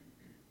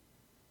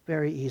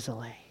very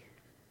easily.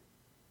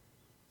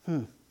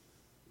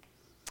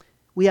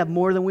 We have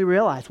more than we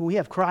realize. When we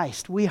have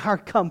Christ, we are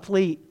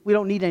complete. We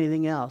don't need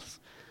anything else.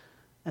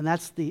 And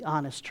that's the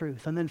honest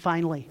truth. And then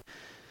finally,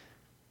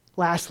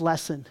 last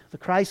lesson, the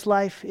Christ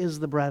life is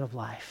the bread of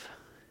life.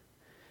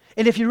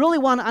 And if you really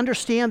want to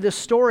understand this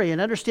story and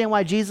understand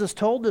why Jesus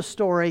told this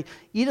story,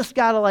 you just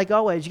got to, like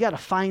always, you got to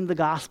find the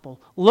gospel.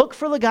 Look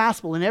for the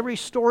gospel in every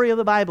story of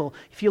the Bible.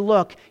 If you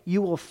look,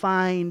 you will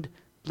find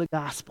the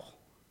gospel.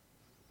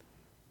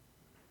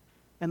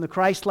 And the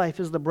Christ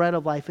life is the bread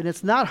of life. And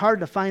it's not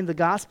hard to find the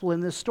gospel in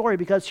this story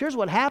because here's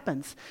what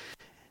happens.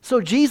 So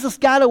Jesus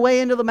got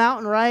away into the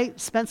mountain, right?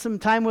 Spent some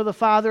time with the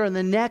Father, and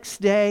the next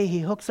day he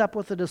hooks up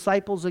with the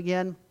disciples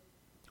again.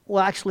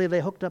 Well, actually, they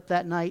hooked up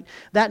that night.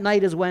 That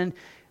night is when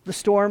the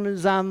storm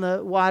is on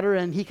the water,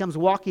 and he comes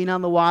walking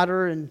on the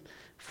water and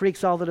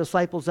freaks all the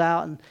disciples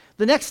out. And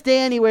the next day,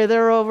 anyway,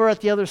 they're over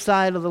at the other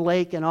side of the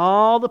lake, and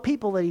all the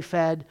people that he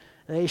fed,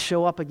 they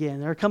show up again.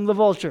 There come the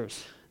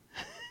vultures.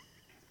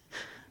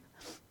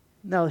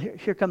 No,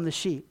 here come the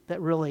sheep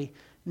that really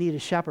need a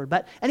shepherd.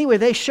 But anyway,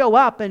 they show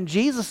up, and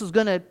Jesus is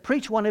going to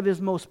preach one of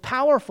his most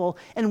powerful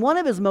and one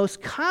of his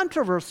most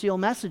controversial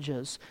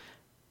messages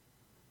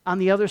on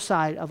the other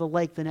side of the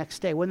lake the next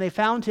day. When they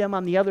found him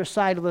on the other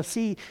side of the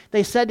sea,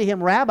 they said to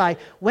him, "Rabbi,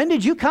 when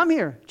did you come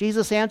here?"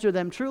 Jesus answered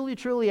them, "Truly,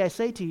 truly, I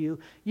say to you,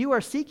 you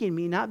are seeking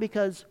me not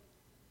because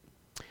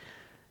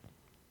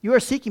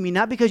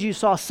you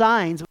saw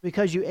signs, but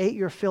because you ate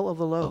your fill of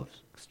the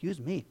loaves."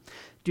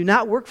 "Do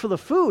not work for the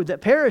food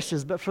that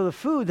perishes, but for the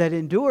food that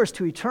endures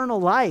to eternal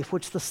life,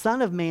 which the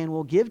Son of Man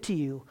will give to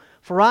you.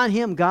 For on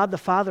him God the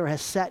Father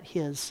has set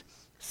his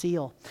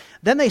seal.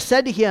 Then they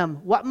said to him,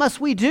 what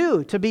must we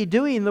do to be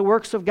doing the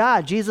works of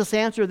God? Jesus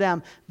answered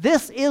them,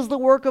 this is the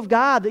work of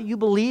God, that you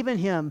believe in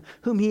him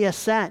whom he has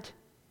sent.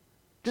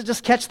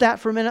 Just catch that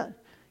for a minute.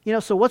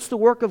 So what's the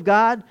work of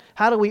God?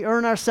 How do we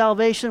earn our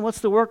salvation? What's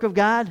the work of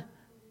God?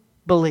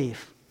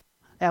 Believe.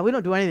 Yeah, we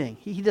don't do anything.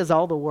 He does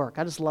all the work.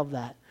 I just love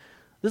that.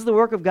 This is the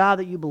work of God,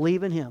 that you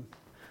believe in him.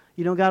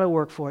 You don't got to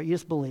work for it. You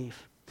just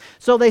believe.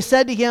 So they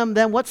said to him,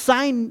 then what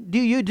sign do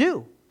you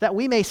do, that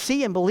we may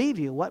see and believe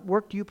you? What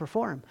work do you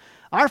perform?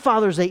 Our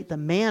fathers ate the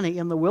manna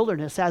in the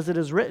wilderness, as it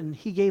is written,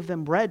 he gave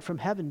them bread from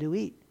heaven to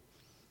eat.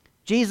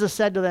 Jesus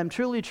said to them,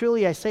 truly,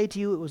 truly, I say to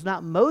you, it was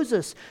not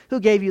Moses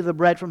who gave you the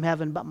bread from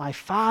heaven, but my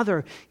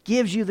Father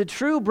gives you the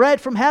true bread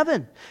from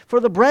heaven. For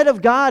the bread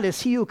of God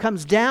is he who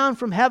comes down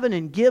from heaven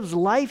and gives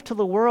life to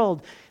the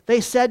world. They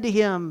said to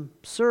him,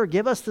 sir,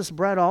 give us this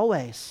bread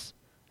always.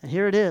 And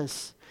here it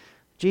is.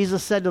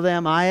 Jesus said to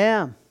them, I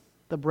am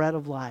the bread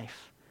of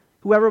life.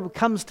 Whoever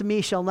comes to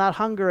me shall not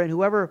hunger, and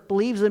whoever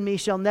believes in me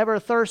shall never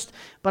thirst.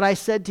 But I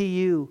said to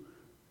you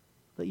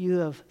that you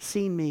have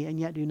seen me and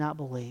yet do not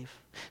believe.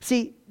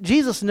 See,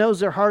 Jesus knows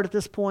their heart at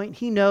this point.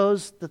 He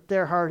knows that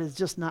their heart is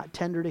just not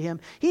tender to him.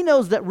 He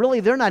knows that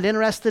really they're not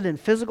interested in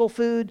physical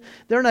food.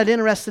 They're not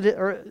interested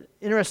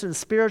in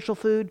spiritual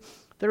food.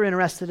 They're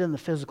interested in the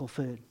physical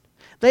food.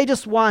 They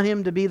just want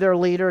him to be their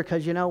leader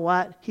because you know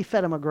what? He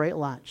fed them a great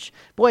lunch.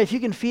 Boy, if you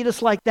can feed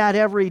us like that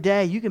every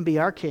day, you can be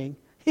our king.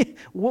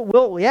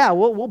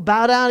 We'll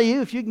bow down to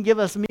you if you can give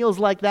us meals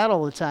like that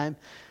all the time.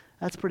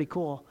 That's pretty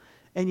cool.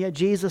 And yet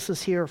Jesus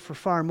is here for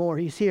far more.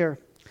 He's here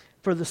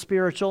for the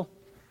spiritual.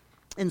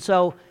 And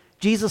so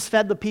Jesus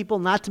fed the people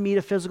not to meet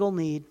a physical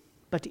need,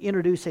 but to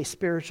introduce a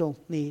spiritual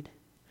need.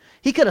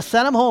 He could have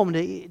sent them home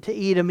to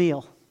eat a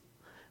meal.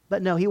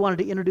 But no, he wanted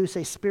to introduce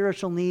a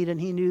spiritual need, and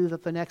he knew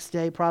that the next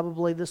day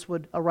probably this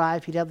would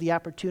arrive. He'd have the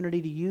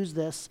opportunity to use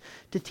this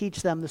to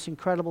teach them this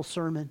incredible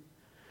sermon.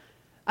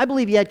 I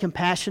believe he had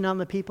compassion on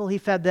the people. He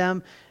fed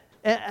them.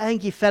 I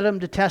think he fed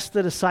them to test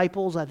the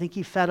disciples. I think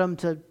he fed them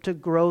to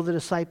grow the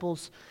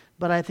disciples.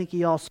 But I think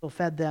he also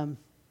fed them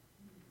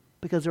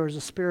because there was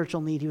a spiritual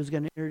need he was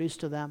going to introduce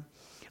to them.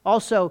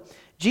 Also,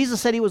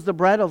 Jesus said he was the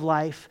bread of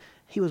life.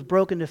 He was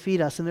broken to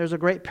feed us. And there's a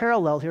great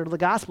parallel here to the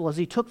gospel as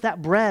he took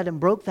that bread and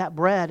broke that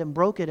bread and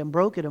broke it and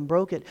broke it and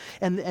broke it.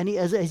 And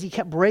as he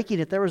kept breaking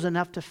it, there was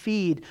enough to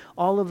feed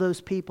all of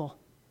those people.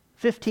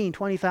 15,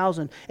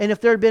 20,000. And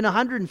if there had been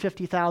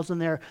 150,000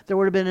 there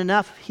would have been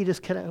enough. He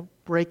just kept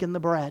breaking the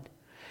bread.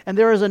 And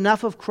there is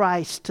enough of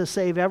Christ to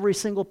save every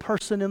single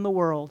person in the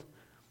world.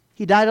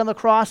 He died on the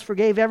cross,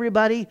 forgave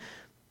everybody,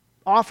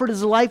 offered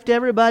his life to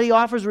everybody,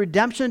 offers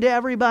redemption to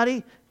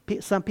everybody.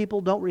 Some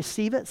people don't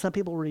receive it. Some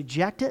people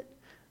reject it.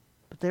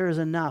 But there is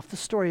enough. This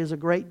story is a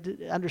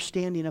great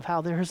understanding of how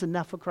there is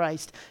enough of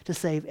Christ to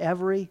save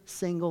every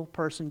single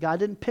person. God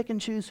didn't pick and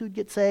choose who'd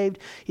get saved.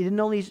 He didn't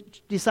only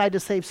decide to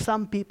save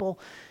some people.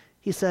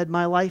 He said,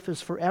 my life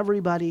is for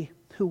everybody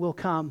who will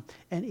come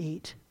and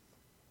eat.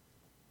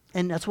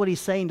 And that's what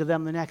he's saying to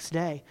them the next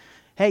day.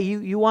 Hey,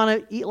 you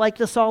want to eat like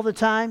this all the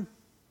time?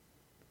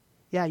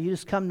 Yeah, you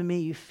just come to me.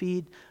 You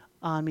feed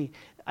on me.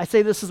 I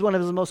say this is one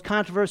of his most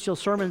controversial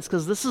sermons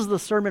because this is the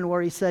sermon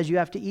where he says you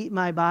have to eat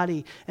my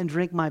body and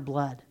drink my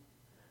blood.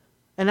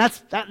 And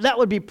that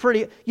would be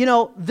pretty,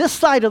 this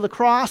side of the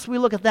cross, we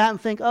look at that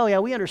and think, oh yeah,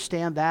 we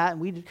understand that.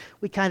 And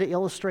we kind of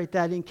illustrate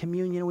that in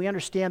communion. We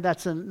understand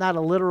that's not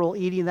a literal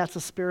eating, that's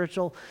a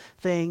spiritual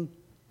thing.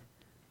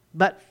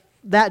 But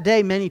that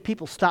day, many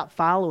people stopped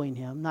following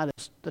him. Not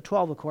the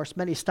 12, of course.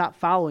 Many stopped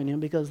following him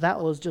because that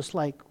was just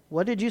like,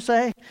 what did you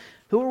say?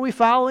 Who are we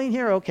following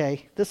here?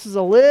 Okay, this is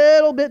a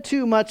little bit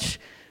too much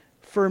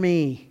for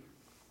me.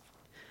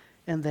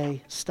 And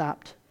they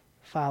stopped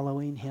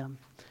following him.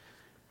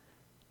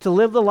 To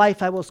live the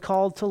life I was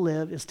called to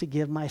live is to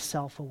give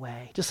myself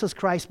away. Just as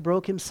Christ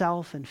broke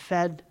himself and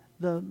fed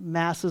the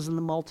masses and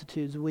the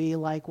multitudes, we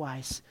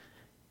likewise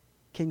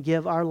can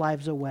give our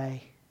lives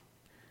away.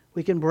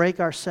 We can break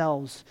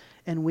ourselves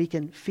and we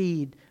can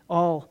feed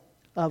all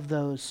of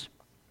those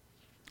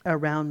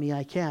around me.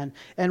 I can.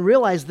 And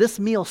realize this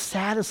meal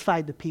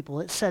satisfied the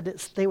people. It said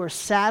they were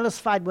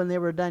satisfied when they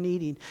were done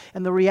eating.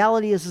 And the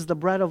reality is the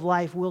bread of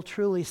life will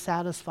truly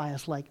satisfy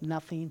us like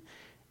nothing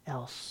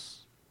else.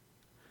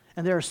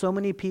 And there are so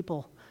many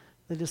people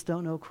that just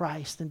don't know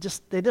Christ and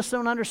they just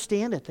don't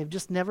understand it. They've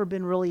just never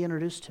been really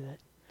introduced to it.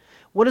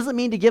 What does it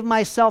mean to give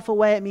myself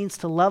away? It means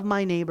to love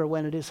my neighbor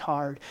when it is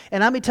hard.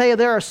 And let me tell you,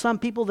 there are some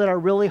people that are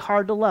really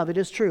hard to love. It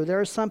is true. There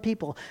are some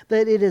people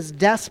that it is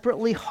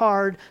desperately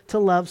hard to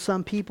love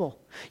some people.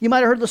 You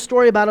might have heard the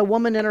story about a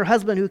woman and her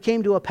husband who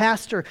came to a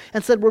pastor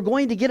and said, we're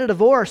going to get a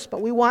divorce,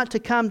 but we want to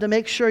come to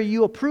make sure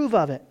you approve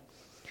of it.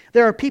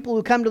 There are people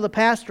who come to the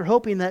pastor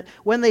hoping that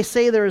when they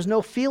say there is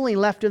no feeling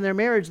left in their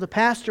marriage, the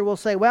pastor will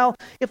say, well,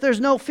 if there's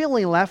no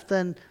feeling left,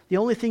 then the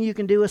only thing you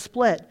can do is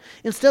split.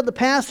 Instead, the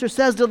pastor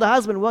says to the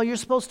husband, well, you're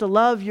supposed to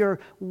love your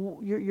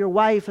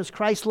wife as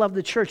Christ loved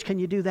the church. Can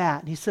you do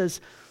that? And he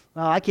says,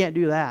 well, I can't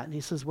do that. And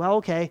he says, well,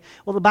 okay.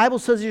 Well, the Bible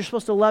says you're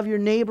supposed to love your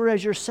neighbor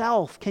as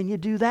yourself. Can you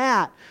do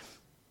that?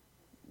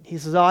 He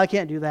says, oh, I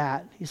can't do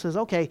that. He says,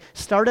 okay,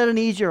 start at an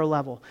easier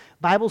level.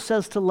 Bible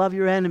says to love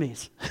your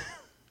enemies.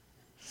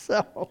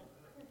 So,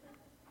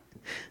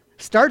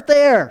 start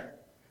there.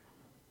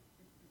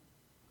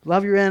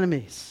 Love your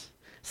enemies.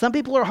 Some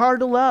people are hard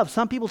to love.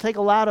 Some people take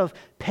a lot of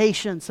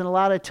patience and a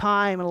lot of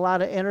time and a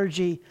lot of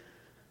energy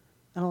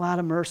and a lot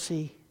of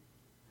mercy,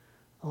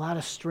 a lot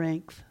of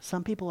strength.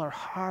 Some people are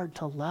hard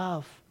to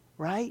love,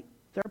 right?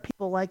 There are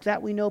people like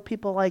that. We know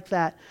people like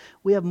that.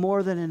 We have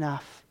more than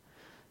enough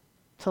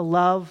to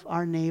love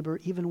our neighbor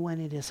even when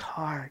it is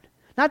hard.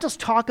 Not just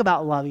talk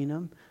about loving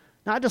them.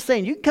 Not just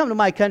saying, you can come to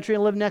my country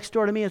and live next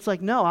door to me. It's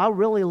like, no, I'll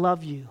really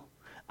love you.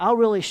 I'll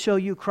really show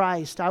you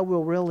Christ. I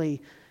will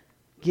really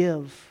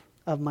give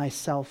of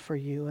myself for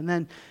you. And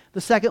then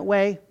the second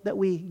way that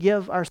we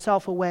give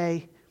ourselves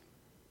away,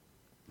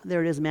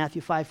 there it is,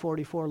 Matthew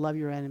 5:44, love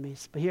your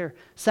enemies. But here,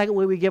 second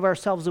way we give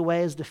ourselves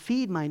away is to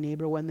feed my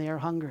neighbor when they are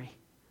hungry.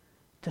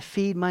 To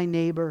feed my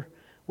neighbor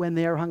when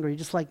they are hungry.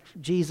 Just like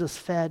Jesus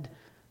fed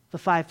the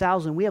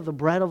 5,000, we have the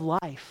bread of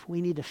life.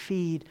 We need to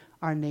feed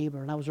our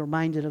neighbor. And I was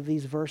reminded of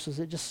these verses.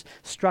 It just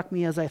struck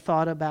me as I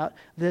thought about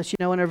this.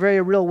 In a very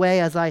real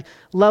way, as I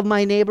love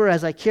my neighbor,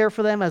 as I care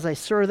for them, as I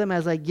serve them,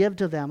 as I give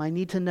to them, I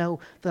need to know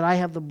that I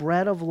have the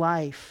bread of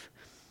life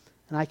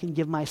and I can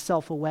give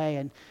myself away.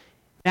 And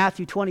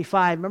Matthew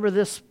 25, remember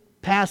this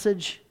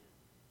passage?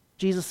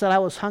 Jesus said, I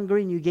was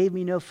hungry and you gave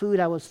me no food.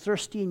 I was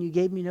thirsty and you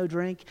gave me no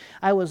drink.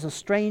 I was a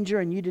stranger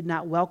and you did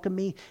not welcome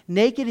me.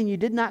 Naked and you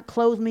did not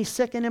clothe me.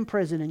 Sick and in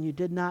prison and you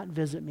did not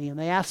visit me. And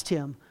they asked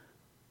him,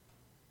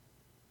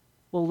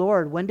 well,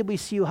 Lord, when did we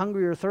see you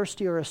hungry or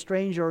thirsty or a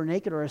stranger or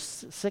naked or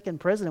sick in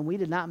prison and we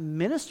did not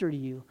minister to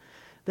you?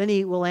 Then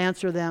he will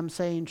answer them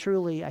saying,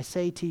 truly, I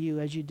say to you,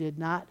 as you did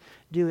not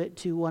do it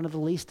to one of the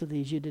least of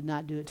these, you did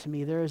not do it to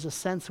me. There is a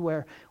sense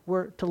where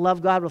we're to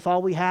love God with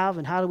all we have.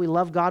 And how do we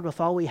love God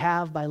with all we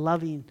have? By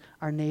loving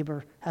our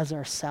neighbor as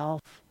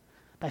ourselves,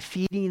 by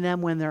feeding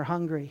them when they're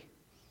hungry,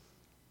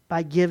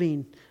 by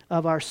giving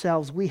of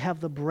ourselves. We have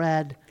the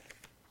bread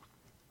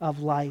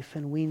of life,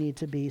 and we need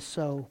to be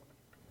so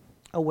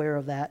aware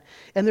of that.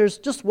 And there's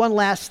just one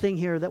last thing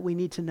here that we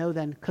need to know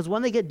then, because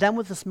when they get done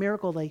with this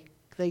miracle, they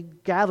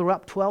gather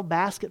up 12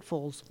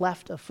 basketfuls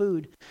left of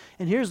food.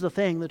 And here's the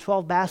thing, the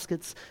 12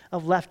 baskets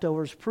of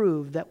leftovers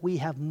prove that we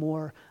have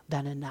more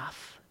than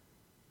enough.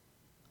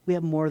 We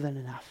have more than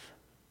enough.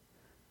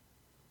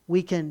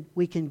 We can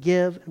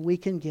give and we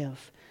can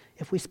give.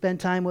 If we spend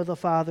time with the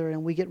Father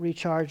and we get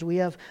recharged, we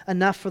have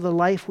enough for the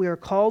life we are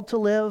called to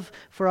live,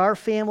 for our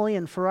family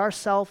and for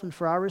ourselves and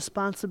for our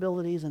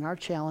responsibilities and our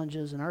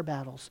challenges and our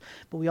battles.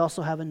 But we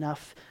also have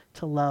enough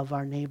to love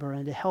our neighbor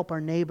and to help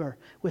our neighbor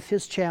with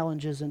his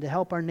challenges and to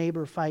help our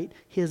neighbor fight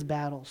his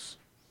battles.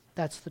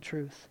 That's the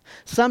truth.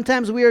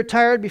 Sometimes we are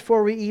tired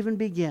before we even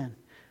begin.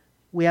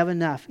 We have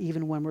enough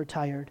even when we're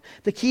tired.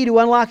 The key to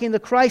unlocking the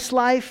Christ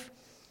life,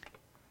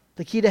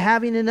 the key to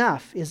having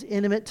enough, is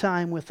intimate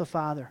time with the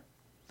Father.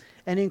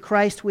 And in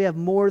Christ we have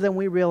more than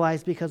we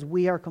realize because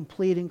we are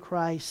complete in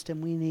Christ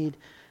and we need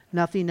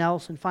nothing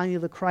else. And finally,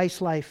 the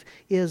Christ life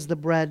is the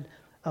bread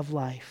of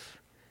life.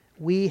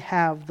 We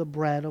have the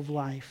bread of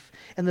life.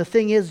 And the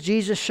thing is,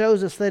 Jesus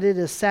shows us that it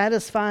is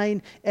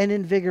satisfying and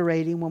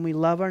invigorating when we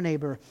love our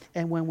neighbor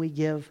and when we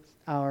give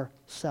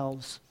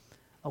ourselves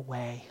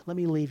away. Let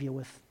me leave you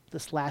with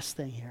this last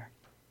thing here.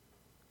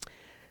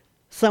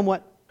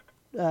 Somewhat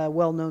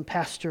well-known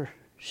pastor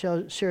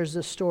shares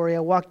this story. I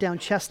walked down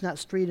Chestnut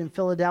Street in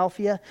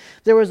Philadelphia.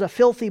 There was a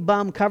filthy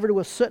bum covered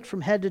with soot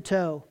from head to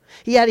toe.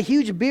 He had a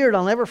huge beard.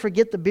 I'll never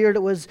forget the beard.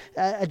 It was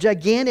a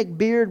gigantic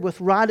beard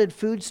with rotted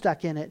food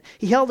stuck in it.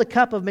 He held a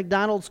cup of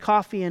McDonald's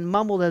coffee and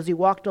mumbled as he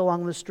walked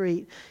along the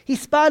street. He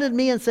spotted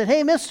me and said,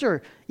 "Hey,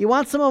 mister, you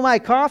want some of my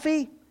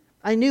coffee?"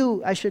 I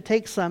knew I should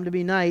take some to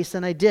be nice,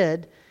 and I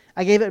did.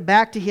 I gave it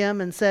back to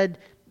him and said,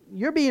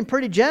 "You're being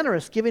pretty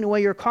generous giving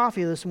away your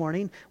coffee this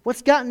morning.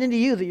 What's gotten into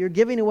you that you're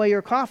giving away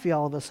your coffee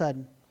all of a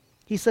sudden?"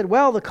 He said,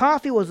 "Well, the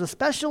coffee was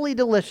especially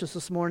delicious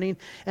this morning,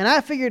 and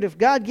I figured if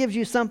God gives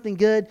you something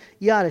good,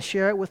 you ought to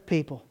share it with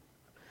people.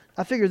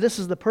 I figured this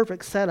is the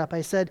perfect setup."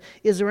 I said,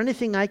 "Is there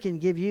anything I can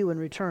give you in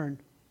return?"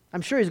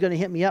 I'm sure he's going to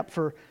hit me up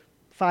for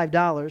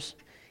 $5.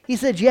 He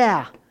said,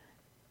 "Yeah,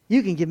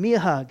 you can give me a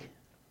hug."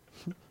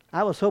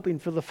 I was hoping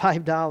for the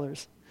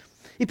 $5.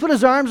 He put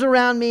his arms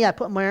around me. I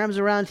put my arms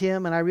around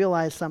him, and I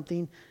realized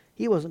something.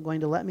 He wasn't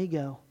going to let me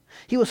go.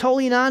 He was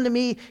holding on to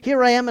me.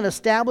 Here I am, an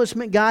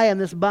establishment guy, and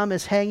this bum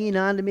is hanging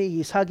on to me.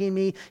 He's hugging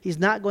me. He's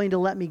not going to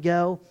let me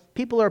go.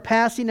 People are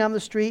passing down the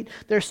street.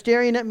 They're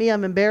staring at me.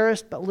 I'm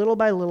embarrassed, but little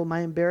by little,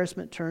 my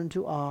embarrassment turned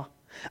to awe.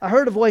 I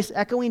heard a voice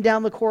echoing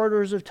down the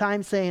corridors of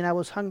time saying, "I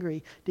was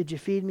hungry. Did you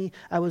feed me?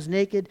 I was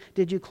naked.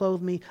 Did you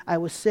clothe me? I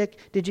was sick.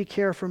 Did you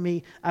care for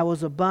me? I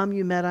was a bum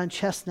you met on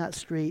Chestnut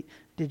Street.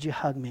 Did you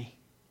hug me?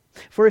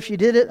 For if you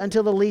did it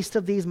unto the least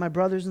of these, my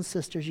brothers and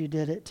sisters, you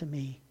did it to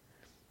me.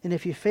 And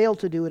if you failed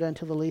to do it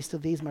unto the least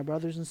of these, my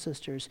brothers and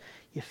sisters,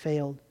 you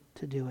failed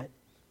to do it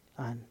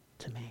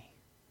unto me."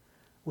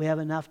 We have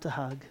enough to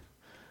hug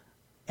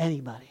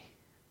anybody,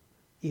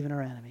 even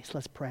our enemies.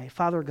 Let's pray.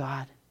 Father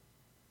God,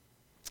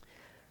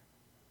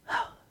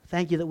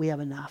 Thank you that we have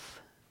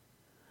enough.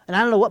 And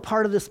I don't know what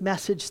part of this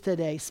message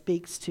today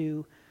speaks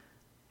to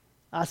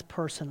us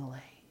personally.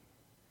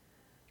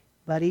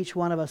 But each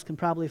one of us can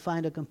probably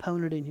find a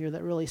component in here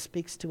that really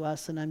speaks to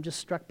us. And I'm just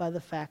struck by the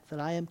fact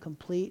that I am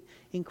complete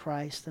in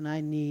Christ and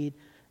I need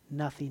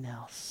nothing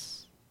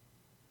else.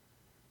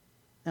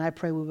 And I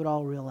pray we would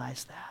all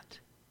realize that.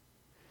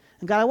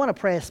 And God, I want to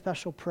pray a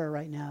special prayer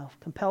right now,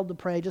 compelled to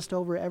pray just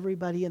over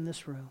everybody in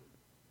this room.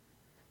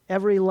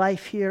 Every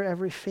life here,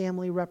 every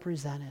family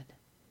represented.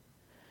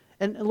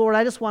 And Lord,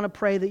 I just want to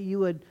pray that you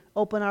would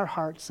open our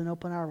hearts and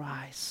open our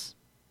eyes.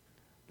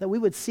 That we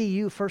would see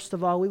you, first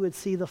of all, we would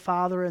see the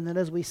Father, and that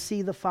as we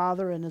see the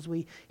Father and as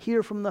we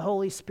hear from the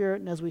Holy Spirit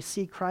and as we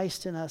see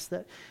Christ in us,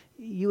 that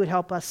you would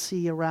help us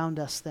see around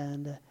us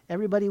then,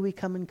 everybody we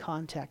come in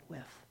contact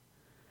with.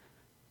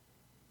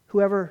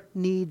 Whoever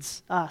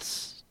needs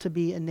us to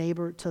be a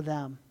neighbor to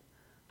them,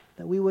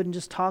 that we wouldn't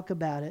just talk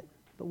about it,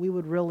 but we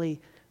would really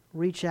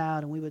reach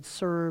out and we would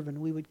serve and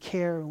we would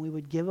care and we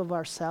would give of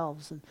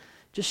ourselves. And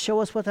just show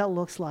us what that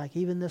looks like,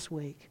 even this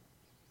week.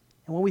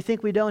 And when we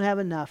think we don't have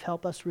enough,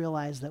 help us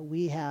realize that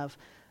we have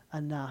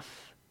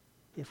enough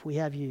if we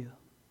have you.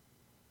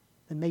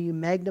 And may you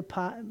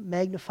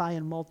magnify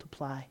and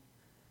multiply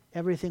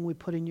everything we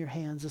put in your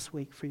hands this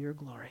week for your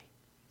glory.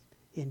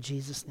 In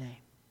Jesus' name,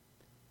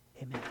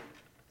 amen.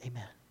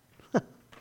 Amen.